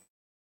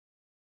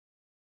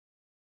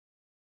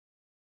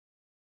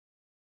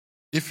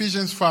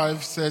 Ephesians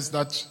 5 says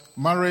that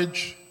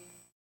marriage,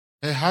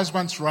 a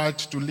husband's right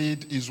to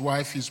lead his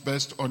wife is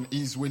based on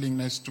his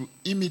willingness to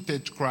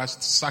imitate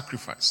Christ's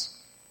sacrifice.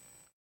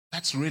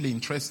 That's really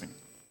interesting.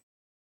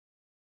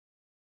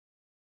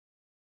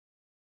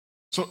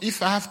 So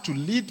if I have to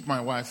lead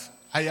my wife,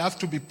 I have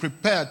to be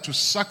prepared to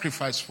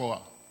sacrifice for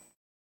her.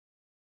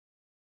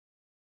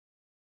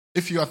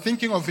 If you are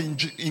thinking of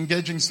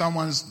engaging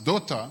someone's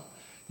daughter,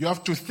 you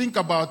have to think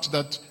about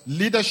that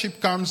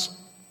leadership comes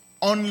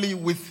only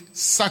with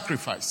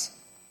sacrifice.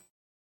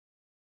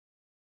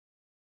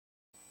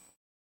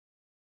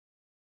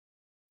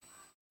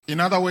 In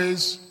other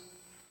ways,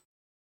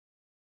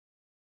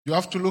 you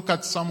have to look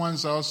at someone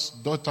else's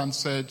daughter and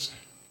say,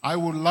 I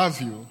will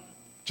love you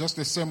just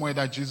the same way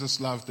that Jesus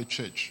loved the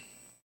church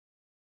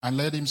and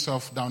laid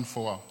himself down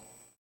for her.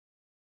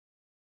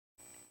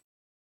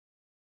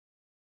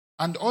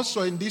 And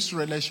also in this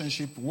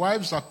relationship,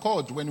 wives are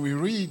called, when we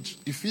read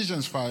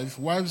Ephesians 5,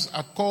 wives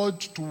are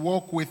called to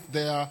walk with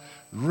their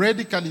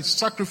radically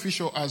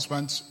sacrificial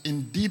husbands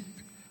in deep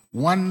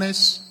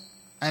oneness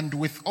and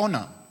with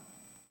honor.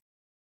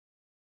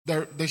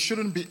 There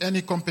shouldn't be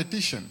any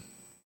competition.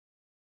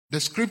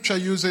 The scripture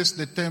uses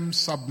the term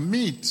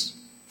submit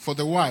for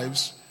the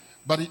wives,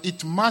 but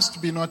it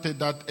must be noted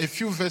that a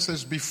few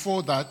verses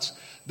before that,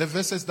 the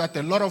verses that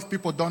a lot of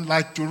people don't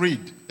like to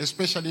read,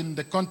 especially in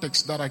the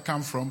context that I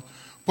come from,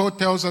 Paul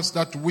tells us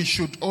that we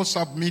should all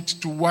submit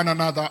to one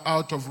another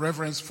out of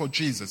reverence for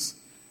Jesus.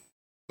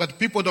 But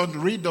people don't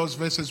read those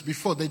verses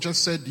before. They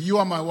just said, you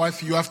are my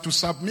wife, you have to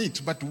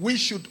submit. But we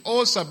should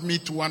all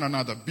submit to one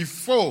another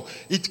before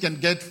it can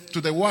get to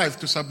the wife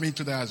to submit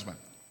to the husband.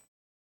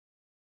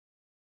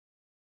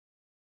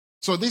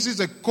 So this is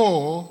a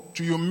call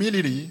to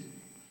humility,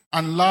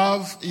 and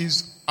love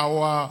is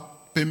our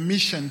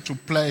permission to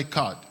play a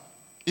card.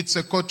 It's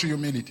a call to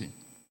humility.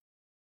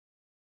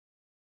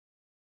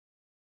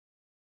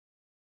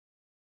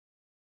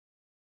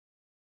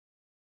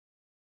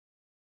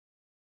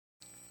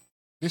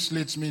 This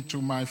leads me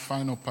to my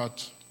final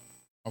part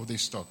of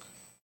this talk.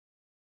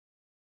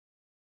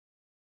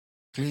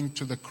 Cling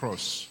to the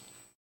cross.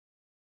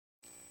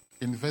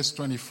 In verse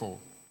 24,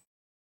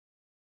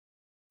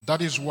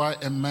 that is why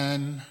a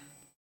man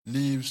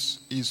leaves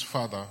his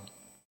father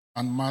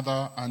and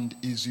mother and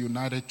is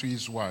united to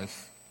his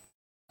wife,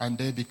 and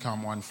they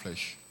become one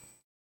flesh.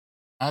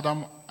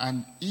 Adam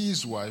and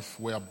his wife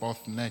were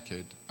both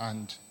naked,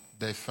 and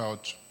they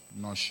felt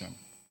no shame.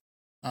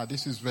 Now,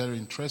 this is very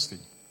interesting.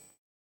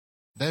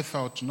 They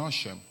felt no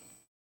shame.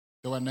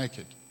 They were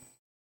naked.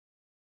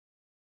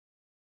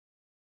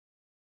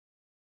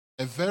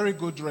 A very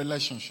good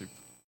relationship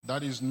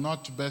that is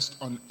not based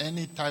on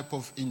any type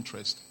of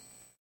interest.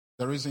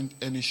 There isn't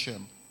any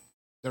shame.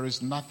 There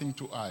is nothing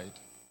to hide.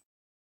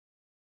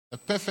 A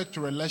perfect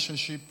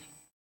relationship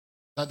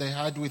that they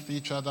had with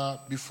each other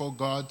before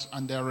God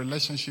and their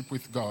relationship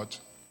with God.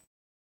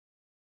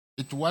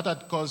 It's what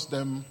had caused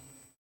them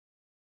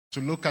to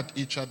look at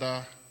each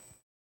other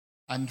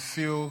and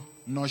feel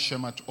no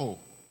shame at all.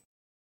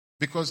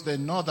 Because they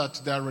know that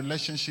their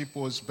relationship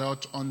was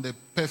built on the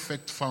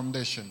perfect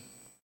foundation,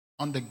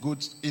 in the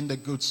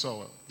good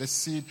soil. The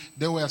seed,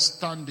 they were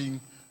standing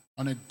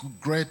on a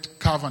great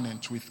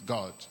covenant with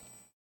God.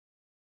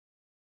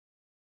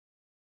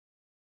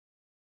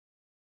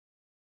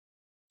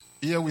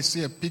 Here we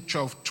see a picture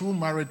of two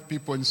married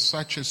people in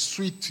such a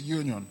sweet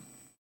union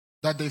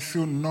that they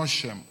feel no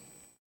shame.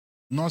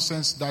 No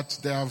sense that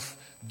they have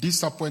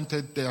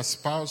disappointed their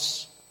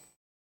spouse,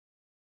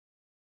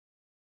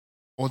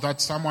 or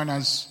that someone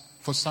has,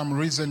 for some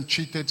reason,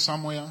 cheated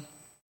somewhere,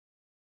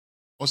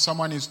 or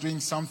someone is doing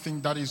something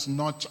that is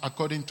not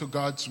according to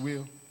God's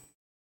will.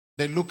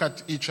 They look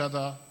at each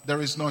other.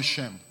 There is no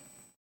shame.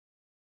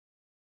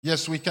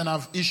 Yes, we can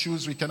have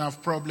issues, we can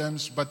have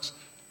problems, but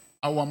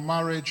our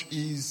marriage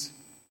is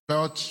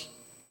built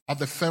at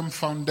the firm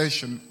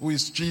foundation, who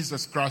is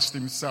Jesus Christ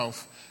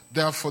himself.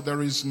 Therefore,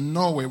 there is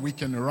no way we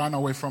can run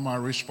away from our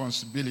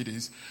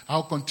responsibilities.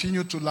 I'll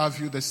continue to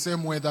love you the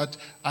same way that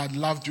I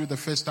loved you the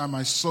first time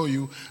I saw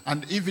you.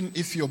 And even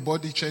if your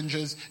body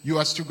changes, you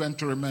are still going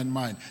to remain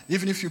mine.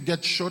 Even if you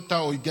get shorter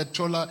or you get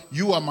taller,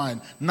 you are mine.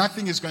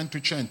 Nothing is going to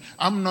change.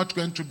 I'm not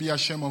going to be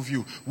ashamed of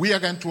you. We are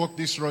going to walk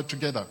this road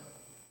together.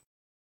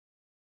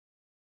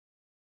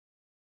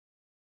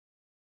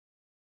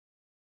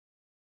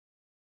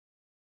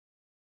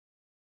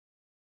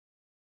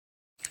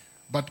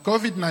 But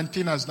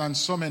COVID-19 has done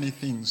so many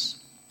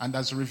things and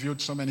has revealed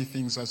so many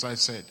things, as I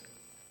said.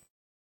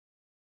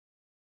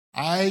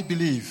 I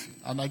believe,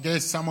 and I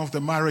guess some of the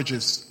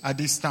marriages at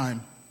this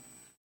time,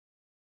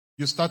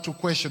 you start to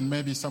question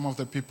maybe some of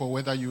the people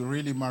whether you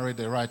really married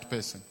the right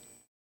person.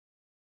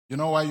 You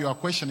know why you are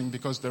questioning?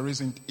 Because there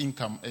isn't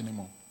income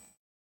anymore.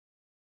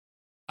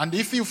 And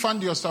if you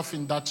find yourself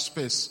in that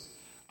space,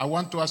 I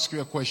want to ask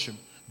you a question.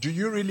 Do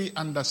you really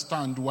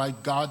understand why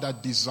God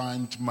had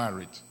designed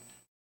marriage?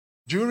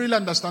 Do you really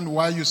understand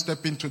why you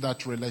step into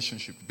that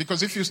relationship?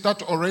 Because if you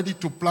start already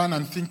to plan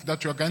and think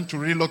that you're going to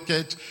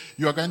relocate,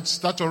 you are going to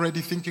start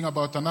already thinking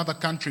about another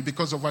country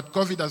because of what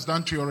COVID has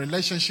done to your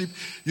relationship,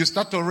 you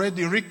start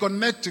already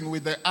reconnecting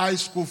with the high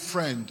school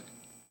friend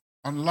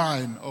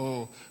online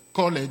or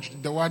college,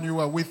 the one you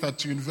were with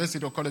at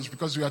university or college,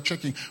 because you are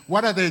checking,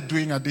 what are they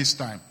doing at this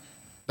time?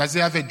 Does he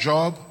have a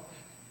job?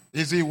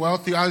 Is he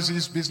wealthy? How is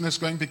his business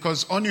going?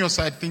 Because on your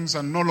side, things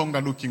are no longer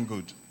looking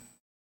good.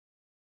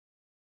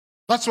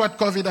 That's what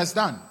COVID has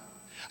done.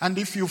 And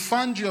if you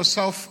find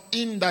yourself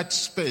in that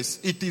space,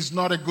 it is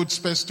not a good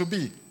space to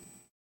be.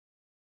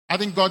 I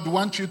think God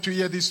wants you to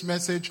hear this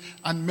message,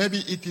 and maybe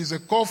it is a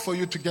call for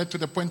you to get to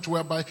the point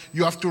whereby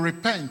you have to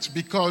repent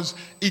because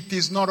it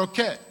is not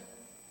okay.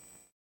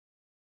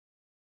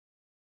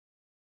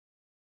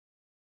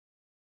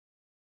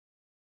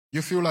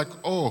 You feel like,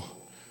 oh,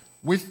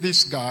 with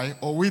this guy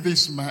or with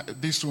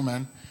this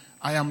woman,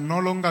 I am no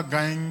longer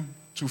going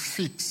to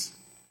fix.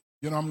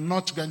 I'm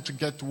not going to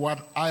get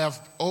what I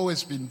have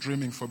always been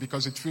dreaming for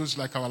because it feels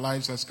like our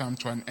lives has come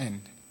to an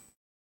end.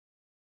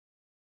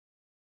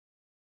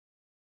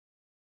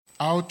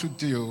 How to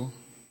deal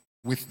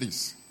with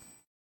this?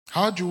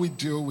 How do we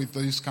deal with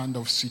this kind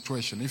of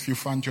situation if you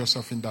find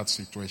yourself in that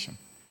situation?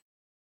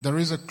 There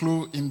is a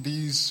clue in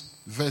these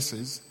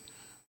verses,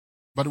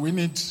 but we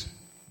need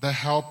the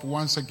help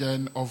once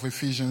again of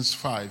Ephesians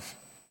 5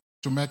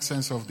 to make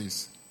sense of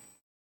this.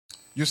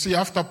 You see,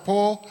 after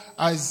Paul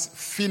has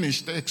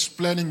finished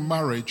explaining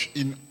marriage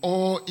in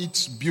all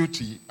its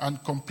beauty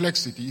and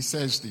complexity, he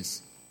says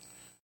this.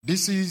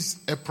 This is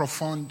a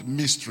profound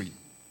mystery.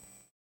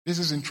 This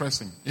is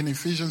interesting. In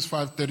Ephesians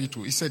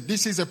 5:32, he said,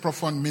 this is a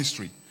profound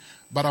mystery,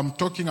 but I'm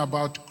talking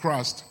about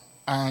Christ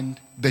and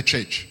the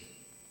church.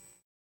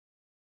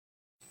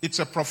 It's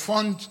a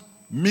profound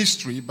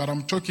mystery, but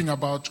I'm talking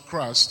about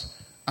Christ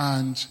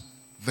and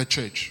the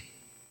church.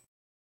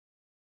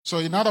 So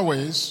in other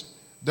ways,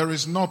 there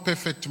is no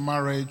perfect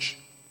marriage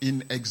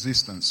in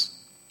existence.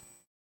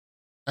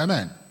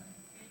 Amen.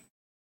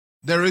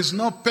 There is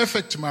no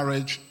perfect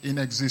marriage in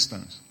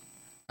existence.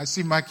 I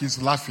see Mike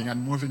is laughing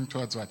and moving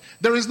towards that.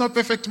 There is no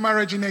perfect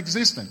marriage in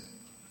existence.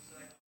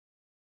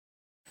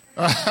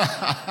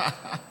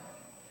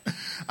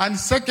 And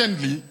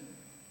secondly,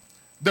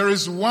 there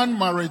is one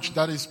marriage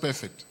that is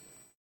perfect.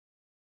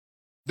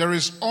 There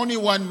is only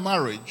one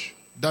marriage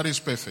that is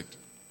perfect.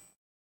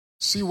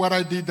 See what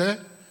I did there?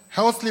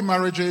 Healthy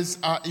marriages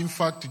are in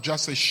fact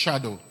just a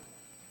shadow.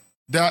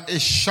 They are a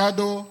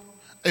shadow,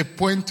 a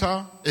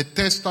pointer, a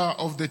tester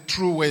of the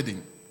true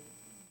wedding.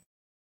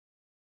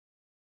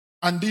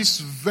 And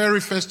this very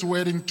first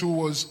wedding too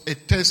was a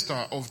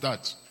tester of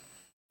that.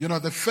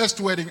 The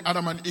first wedding,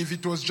 Adam and Eve,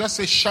 it was just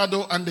a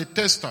shadow and a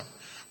tester,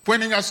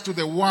 pointing us to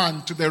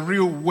the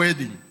real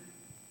wedding.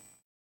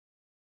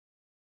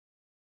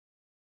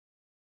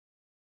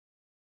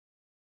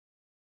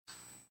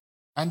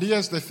 And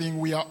here's the thing,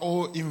 we are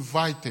all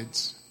invited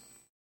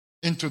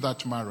into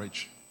that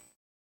marriage.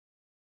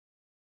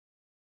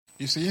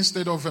 You see,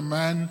 instead of a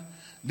man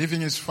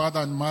leaving his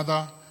father and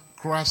mother,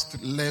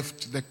 Christ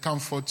left the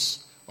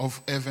comforts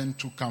of heaven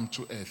to come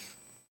to earth.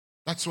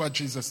 That's what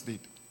Jesus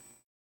did.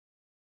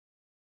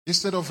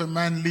 Instead of a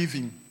man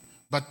leaving,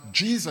 but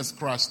Jesus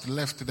Christ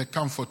left the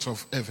comforts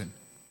of heaven.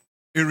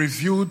 He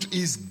revealed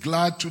his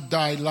glad to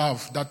die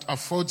love that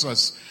affords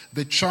us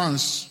the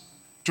chance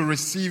to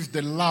receive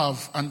the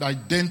love and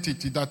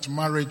identity that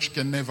marriage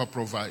can never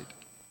provide.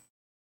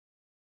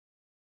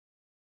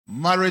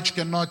 Marriage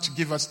cannot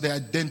give us the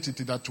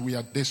identity that we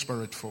are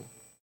desperate for.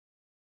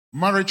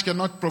 Marriage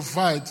cannot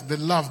provide the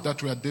love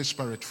that we are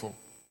desperate for.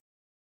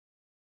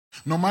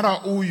 No matter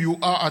who you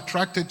are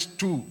attracted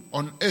to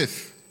on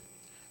earth,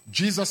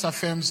 Jesus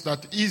affirms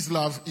that his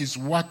love is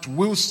what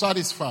will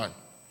satisfy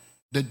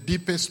the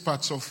deepest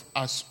parts of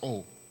us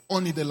all.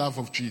 Only the love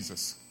of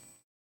Jesus.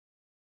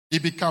 He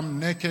became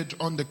naked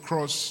on the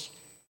cross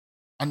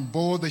and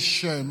bore the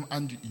shame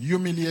and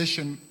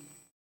humiliation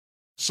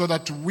so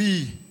that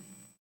we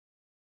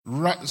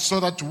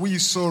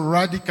so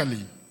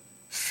radically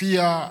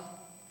fear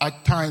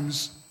at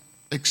times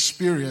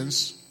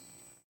experience.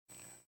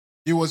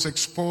 He was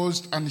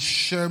exposed and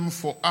shamed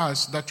for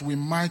us that we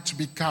might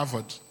be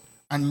covered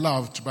and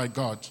loved by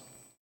God.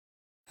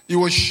 He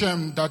was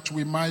shamed that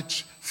we might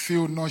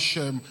feel no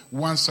shame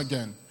once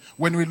again.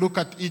 When we look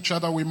at each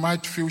other, we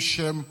might feel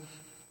shame.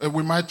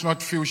 We might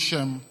not feel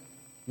shame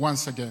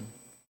once again.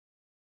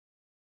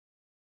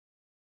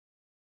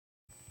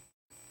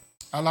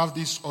 I love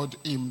this odd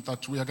hymn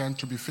that we are going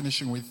to be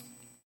finishing with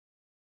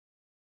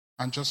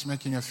and just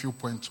making a few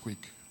points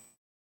quick.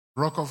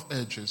 Rock of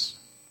Ages.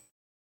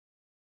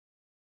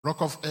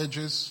 Rock of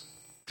Ages,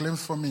 claim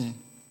for me,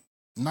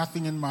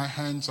 nothing in my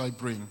hands I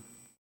bring.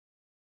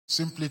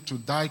 Simply to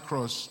thy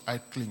cross I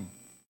cling.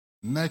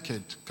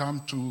 Naked,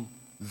 come to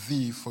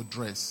thee for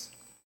dress.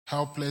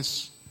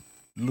 Helpless,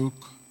 look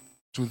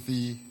to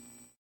thee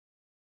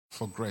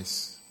for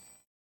grace.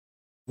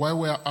 Why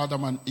were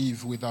Adam and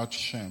Eve without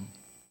shame?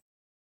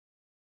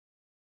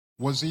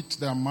 Was it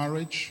their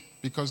marriage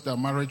because their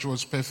marriage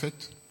was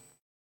perfect?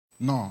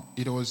 No,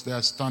 it was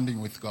their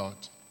standing with God.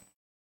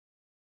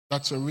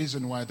 That's the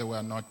reason why they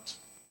were not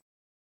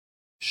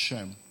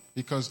shame,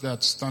 because they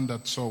had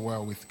standed so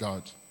well with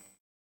God.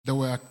 They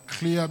were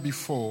clear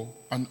before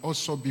and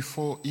also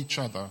before each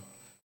other.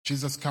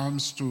 Jesus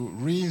comes to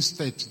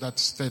reinstate that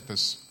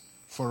status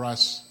for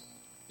us.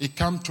 He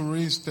came to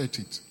reinstate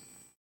it.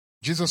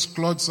 Jesus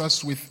clothes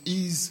us with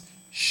his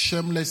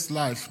shameless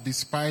life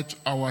despite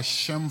our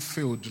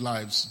shame-filled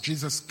lives.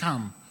 Jesus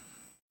came.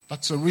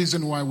 That's the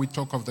reason why we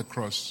talk of the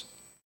cross.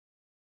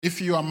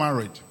 If you are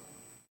married,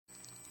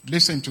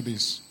 listen to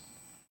this.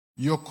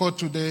 Your call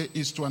today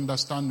is to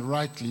understand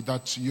rightly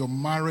that your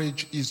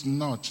marriage is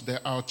not the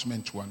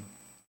ultimate one.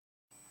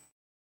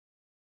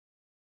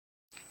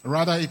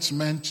 Rather, it's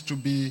meant to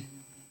be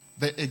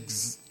the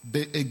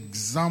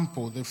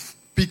example, the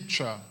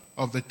picture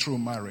of the true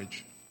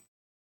marriage.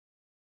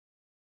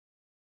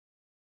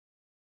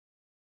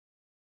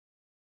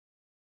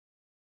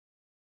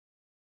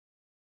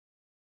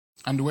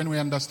 And when we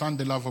understand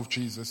the love of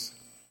Jesus,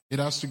 it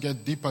has to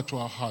get deeper to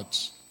our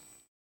hearts.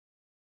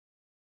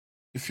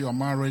 If you are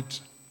married,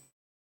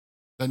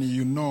 then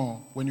you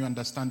know when you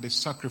understand the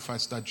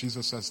sacrifice that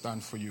Jesus has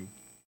done for you,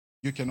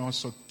 you can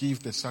also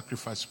give the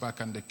sacrifice back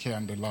and the care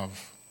and the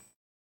love.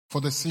 For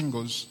the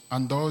singles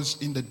and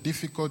those in the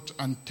difficult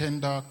and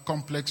tender,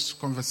 complex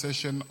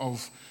conversation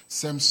of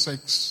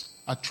same-sex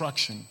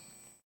attraction,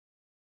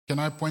 can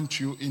I point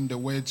you in the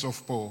words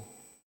of Paul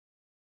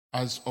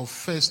as of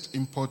first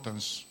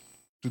importance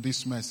to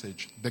this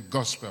message, the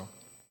gospel.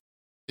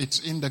 It's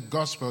in the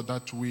gospel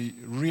that we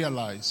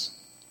realize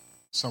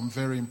some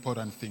very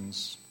important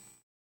things.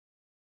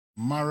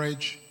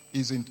 Marriage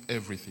isn't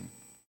everything.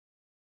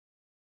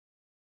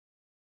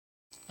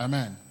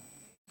 Amen.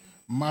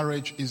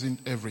 Marriage isn't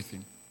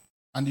everything.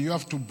 And you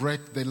have to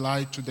break the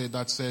lie today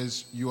that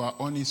says you are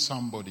only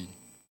somebody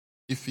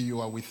if you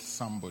are with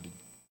somebody.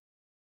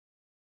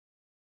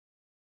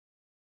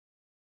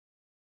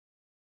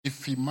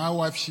 If my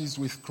wife, she's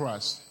with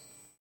Christ,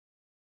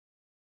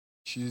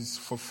 she's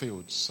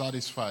fulfilled,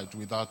 satisfied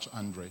without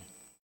Andre.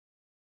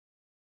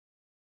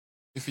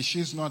 If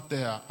she's not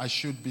there, I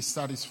should be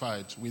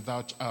satisfied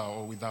without her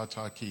or without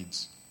our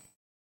kids.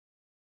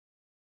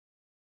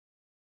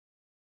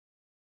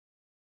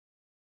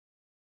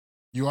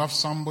 You have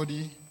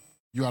somebody,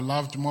 you are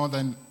loved more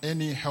than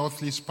any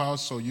healthy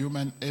spouse or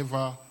human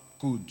ever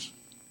could,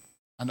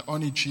 and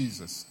only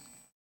Jesus.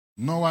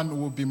 No one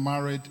will be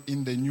married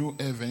in the new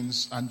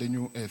heavens and the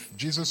new earth.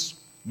 Jesus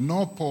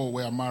nor Paul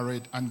were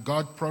married, and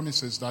God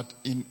promises that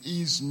in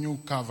his new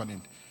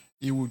covenant,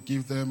 he will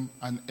give them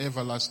an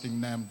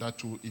everlasting name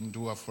that will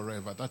endure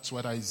forever. That's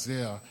what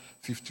Isaiah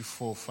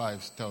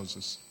 54:5 tells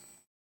us.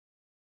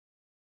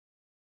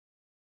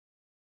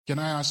 Can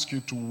I ask you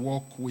to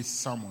walk with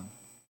someone,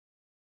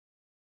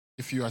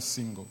 if you are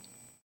single,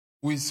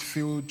 who is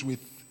filled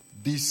with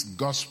this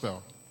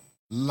gospel,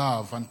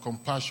 love and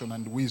compassion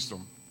and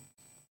wisdom?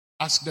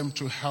 Ask them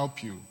to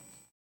help you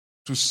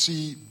to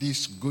see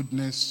this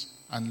goodness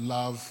and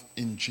love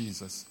in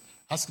Jesus.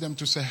 Ask them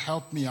to say,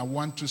 help me, I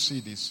want to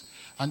see this.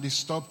 And they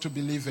stop to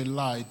believe a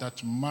lie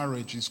that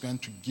marriage is going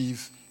to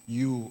give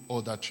you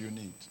all that you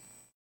need.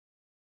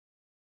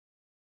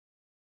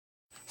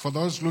 For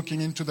those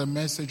looking into the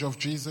message of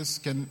Jesus,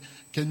 can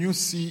you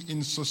see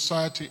in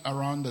society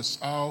around us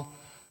how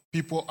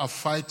people are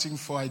fighting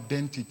for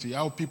identity,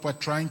 how people are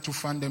trying to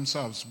find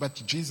themselves?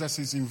 But Jesus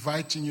is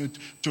inviting you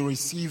to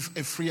receive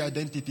a free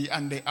identity,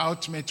 and the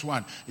ultimate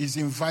one is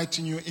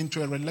inviting you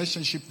into a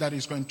relationship that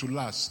is going to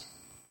last.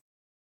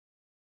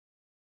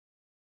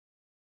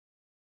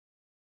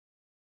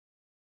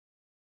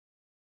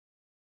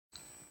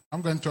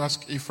 I'm going to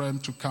ask Ephraim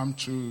to come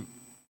to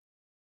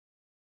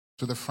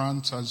the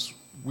front as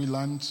we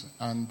land,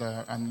 and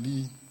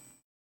Lee.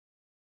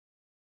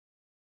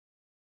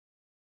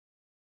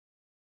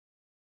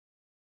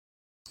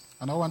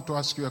 And I want to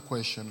ask you a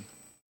question.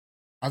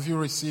 Have you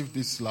received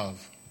this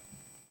love?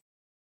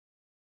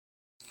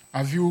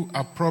 Have you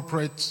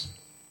appreciated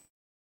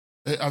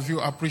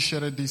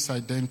this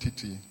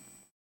identity?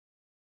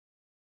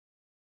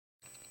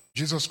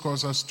 Jesus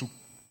calls us to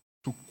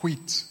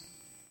quit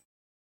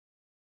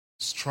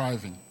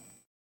striving,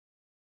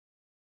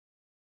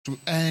 to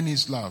earn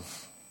his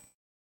love,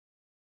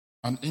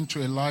 and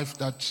into a life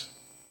that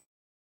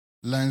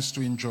learns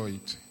to enjoy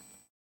it.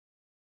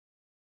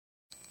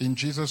 In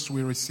Jesus,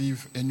 we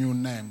receive a new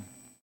name.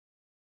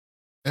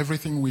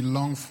 Everything we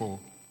long for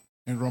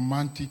in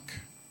romantic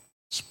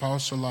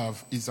spousal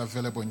love is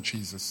available in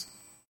Jesus.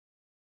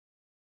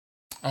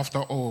 After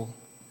all,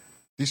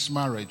 this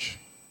marriage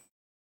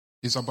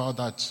is about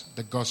that,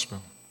 the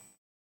gospel.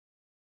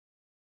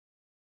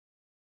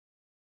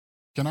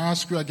 Can I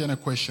ask you again a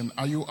question?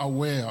 Are you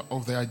aware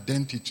of the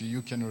identity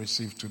you can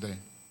receive today?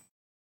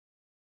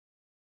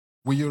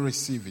 Will you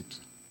receive it?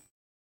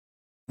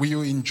 Will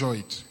you enjoy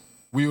it?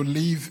 Will you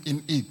live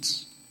in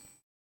it?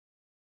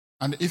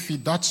 And if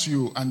that's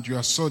you and you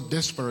are so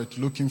desperate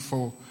looking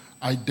for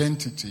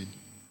identity,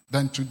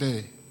 then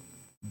today,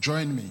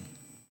 join me.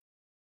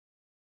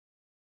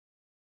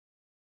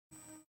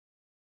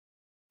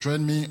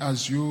 Join me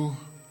as you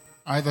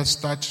either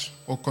start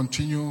or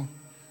continue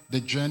the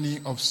journey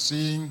of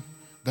seeing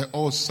the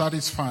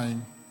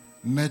all-satisfying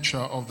nature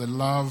of the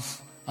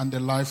love and the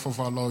life of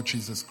our Lord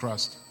Jesus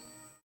Christ.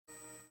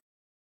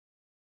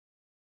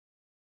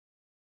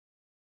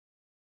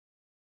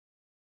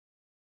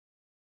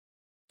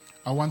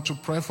 I want to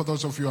pray for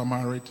those of you who are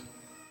married.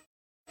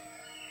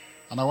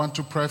 And I want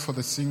to pray for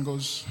the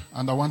singles.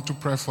 And I want to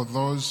pray for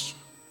those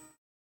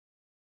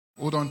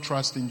who don't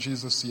trust in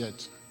Jesus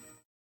yet.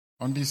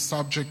 On this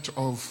subject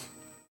of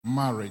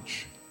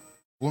marriage.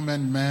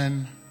 Women,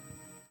 men,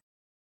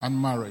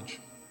 and marriage.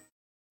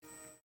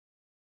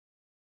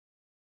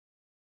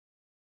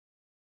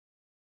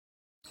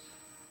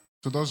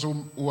 To those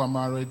who are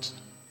married,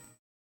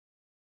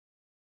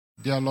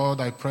 dear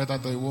Lord, I pray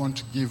that they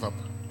won't give up.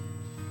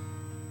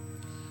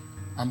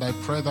 And I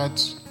pray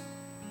that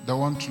they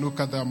won't look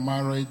at their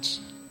marriage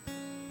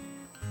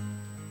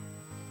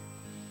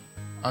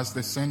as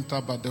the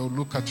center, but they'll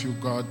look at you,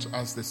 God,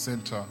 as the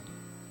center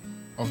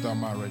of their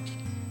marriage.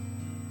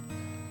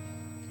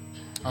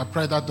 I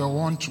pray that they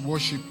won't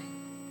worship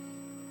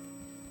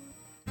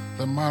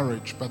the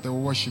marriage, but they'll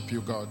worship you,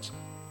 God.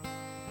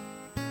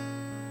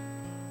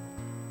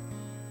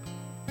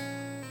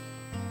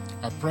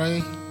 I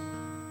pray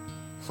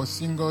for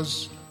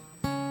singles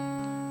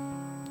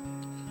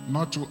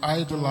not to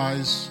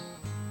idolize,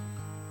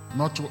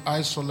 not to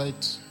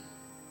isolate,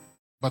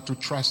 but to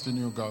trust in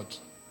you, God.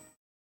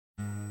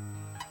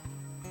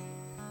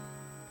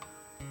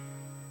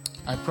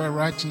 I pray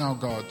right now,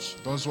 God,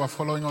 those who are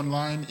following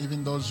online,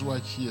 even those who are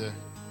here,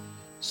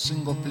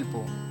 single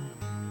people,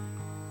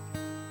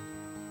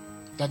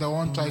 that they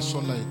won't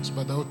isolate,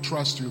 but they'll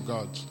trust you,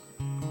 God.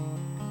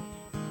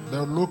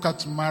 They'll look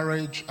at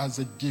marriage as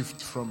a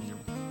gift from you,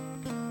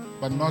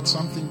 but not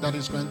something that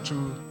is going to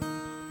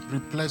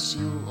replace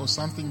you or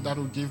something that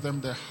will give them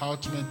the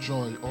ultimate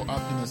joy or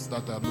happiness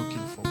that they're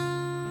looking for.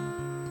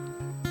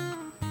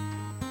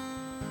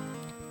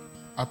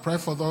 I pray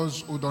for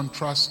those who don't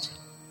trust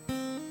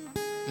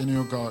in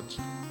you, God.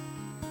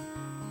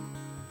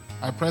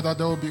 I pray that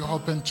they will be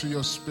open to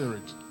your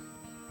spirit.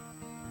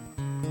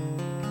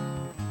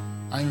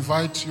 I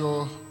invite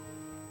your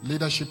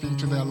leadership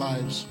into their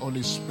lives,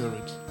 Holy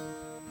Spirit.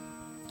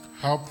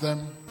 Help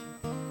them,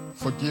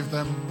 forgive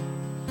them,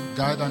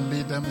 guide and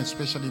lead them,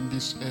 especially in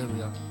this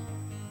area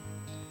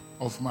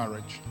of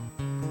marriage.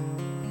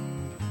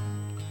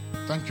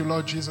 Thank you,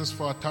 Lord Jesus,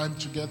 for our time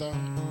together.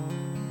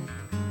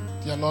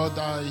 Dear Lord,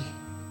 I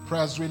pray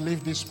as we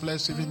leave this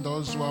place, even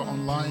those who are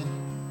online,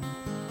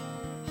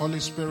 Holy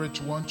Spirit,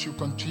 won't you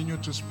continue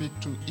to speak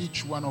to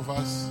each one of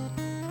us?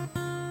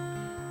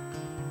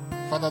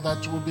 Father,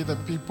 that will be the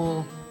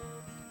people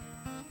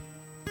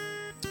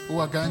who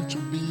are going to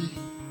be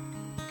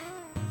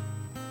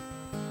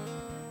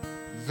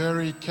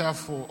very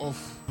careful of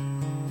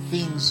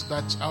things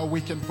that how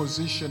we can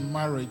position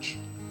marriage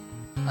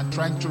and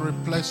trying to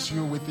replace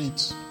you with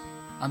it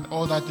and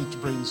all that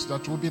it brings.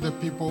 That will be the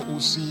people who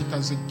see it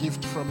as a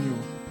gift from you.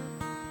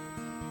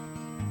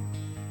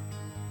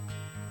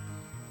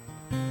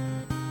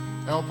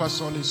 Help us,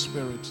 Holy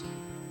Spirit.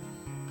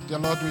 Dear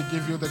Lord, we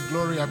give you the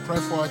glory. I pray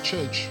for our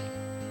church.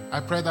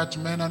 I pray that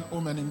men and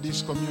women in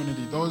this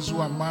community, those who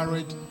are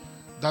married,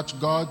 that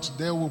God,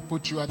 they will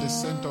put you at the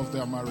center of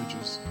their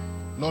marriages.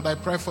 Lord, I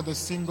pray for the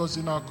singles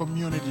in our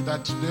community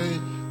that they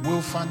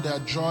will find their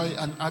joy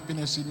and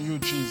happiness in you,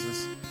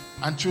 Jesus.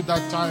 Until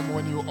that time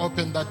when you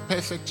open that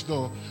perfect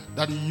door,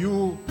 that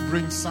you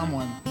bring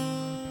someone.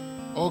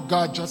 Oh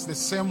God, just the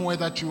same way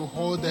that you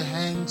hold the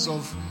hands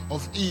of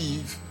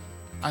Eve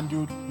and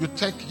you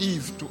take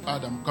Eve to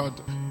Adam, God.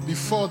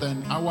 Before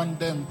then, I want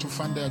them to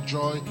find their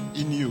joy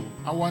in you.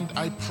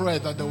 I pray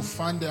that they'll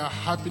find their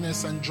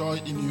happiness and joy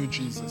in you,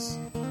 Jesus.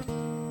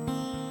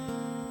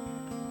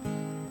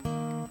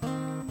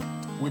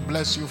 We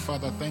bless you,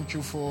 Father. Thank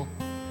you for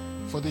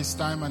this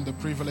time and the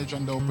privilege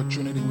and the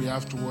opportunity we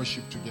have to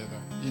worship together.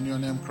 In your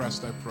name,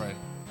 Christ, I pray.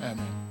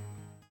 Amen.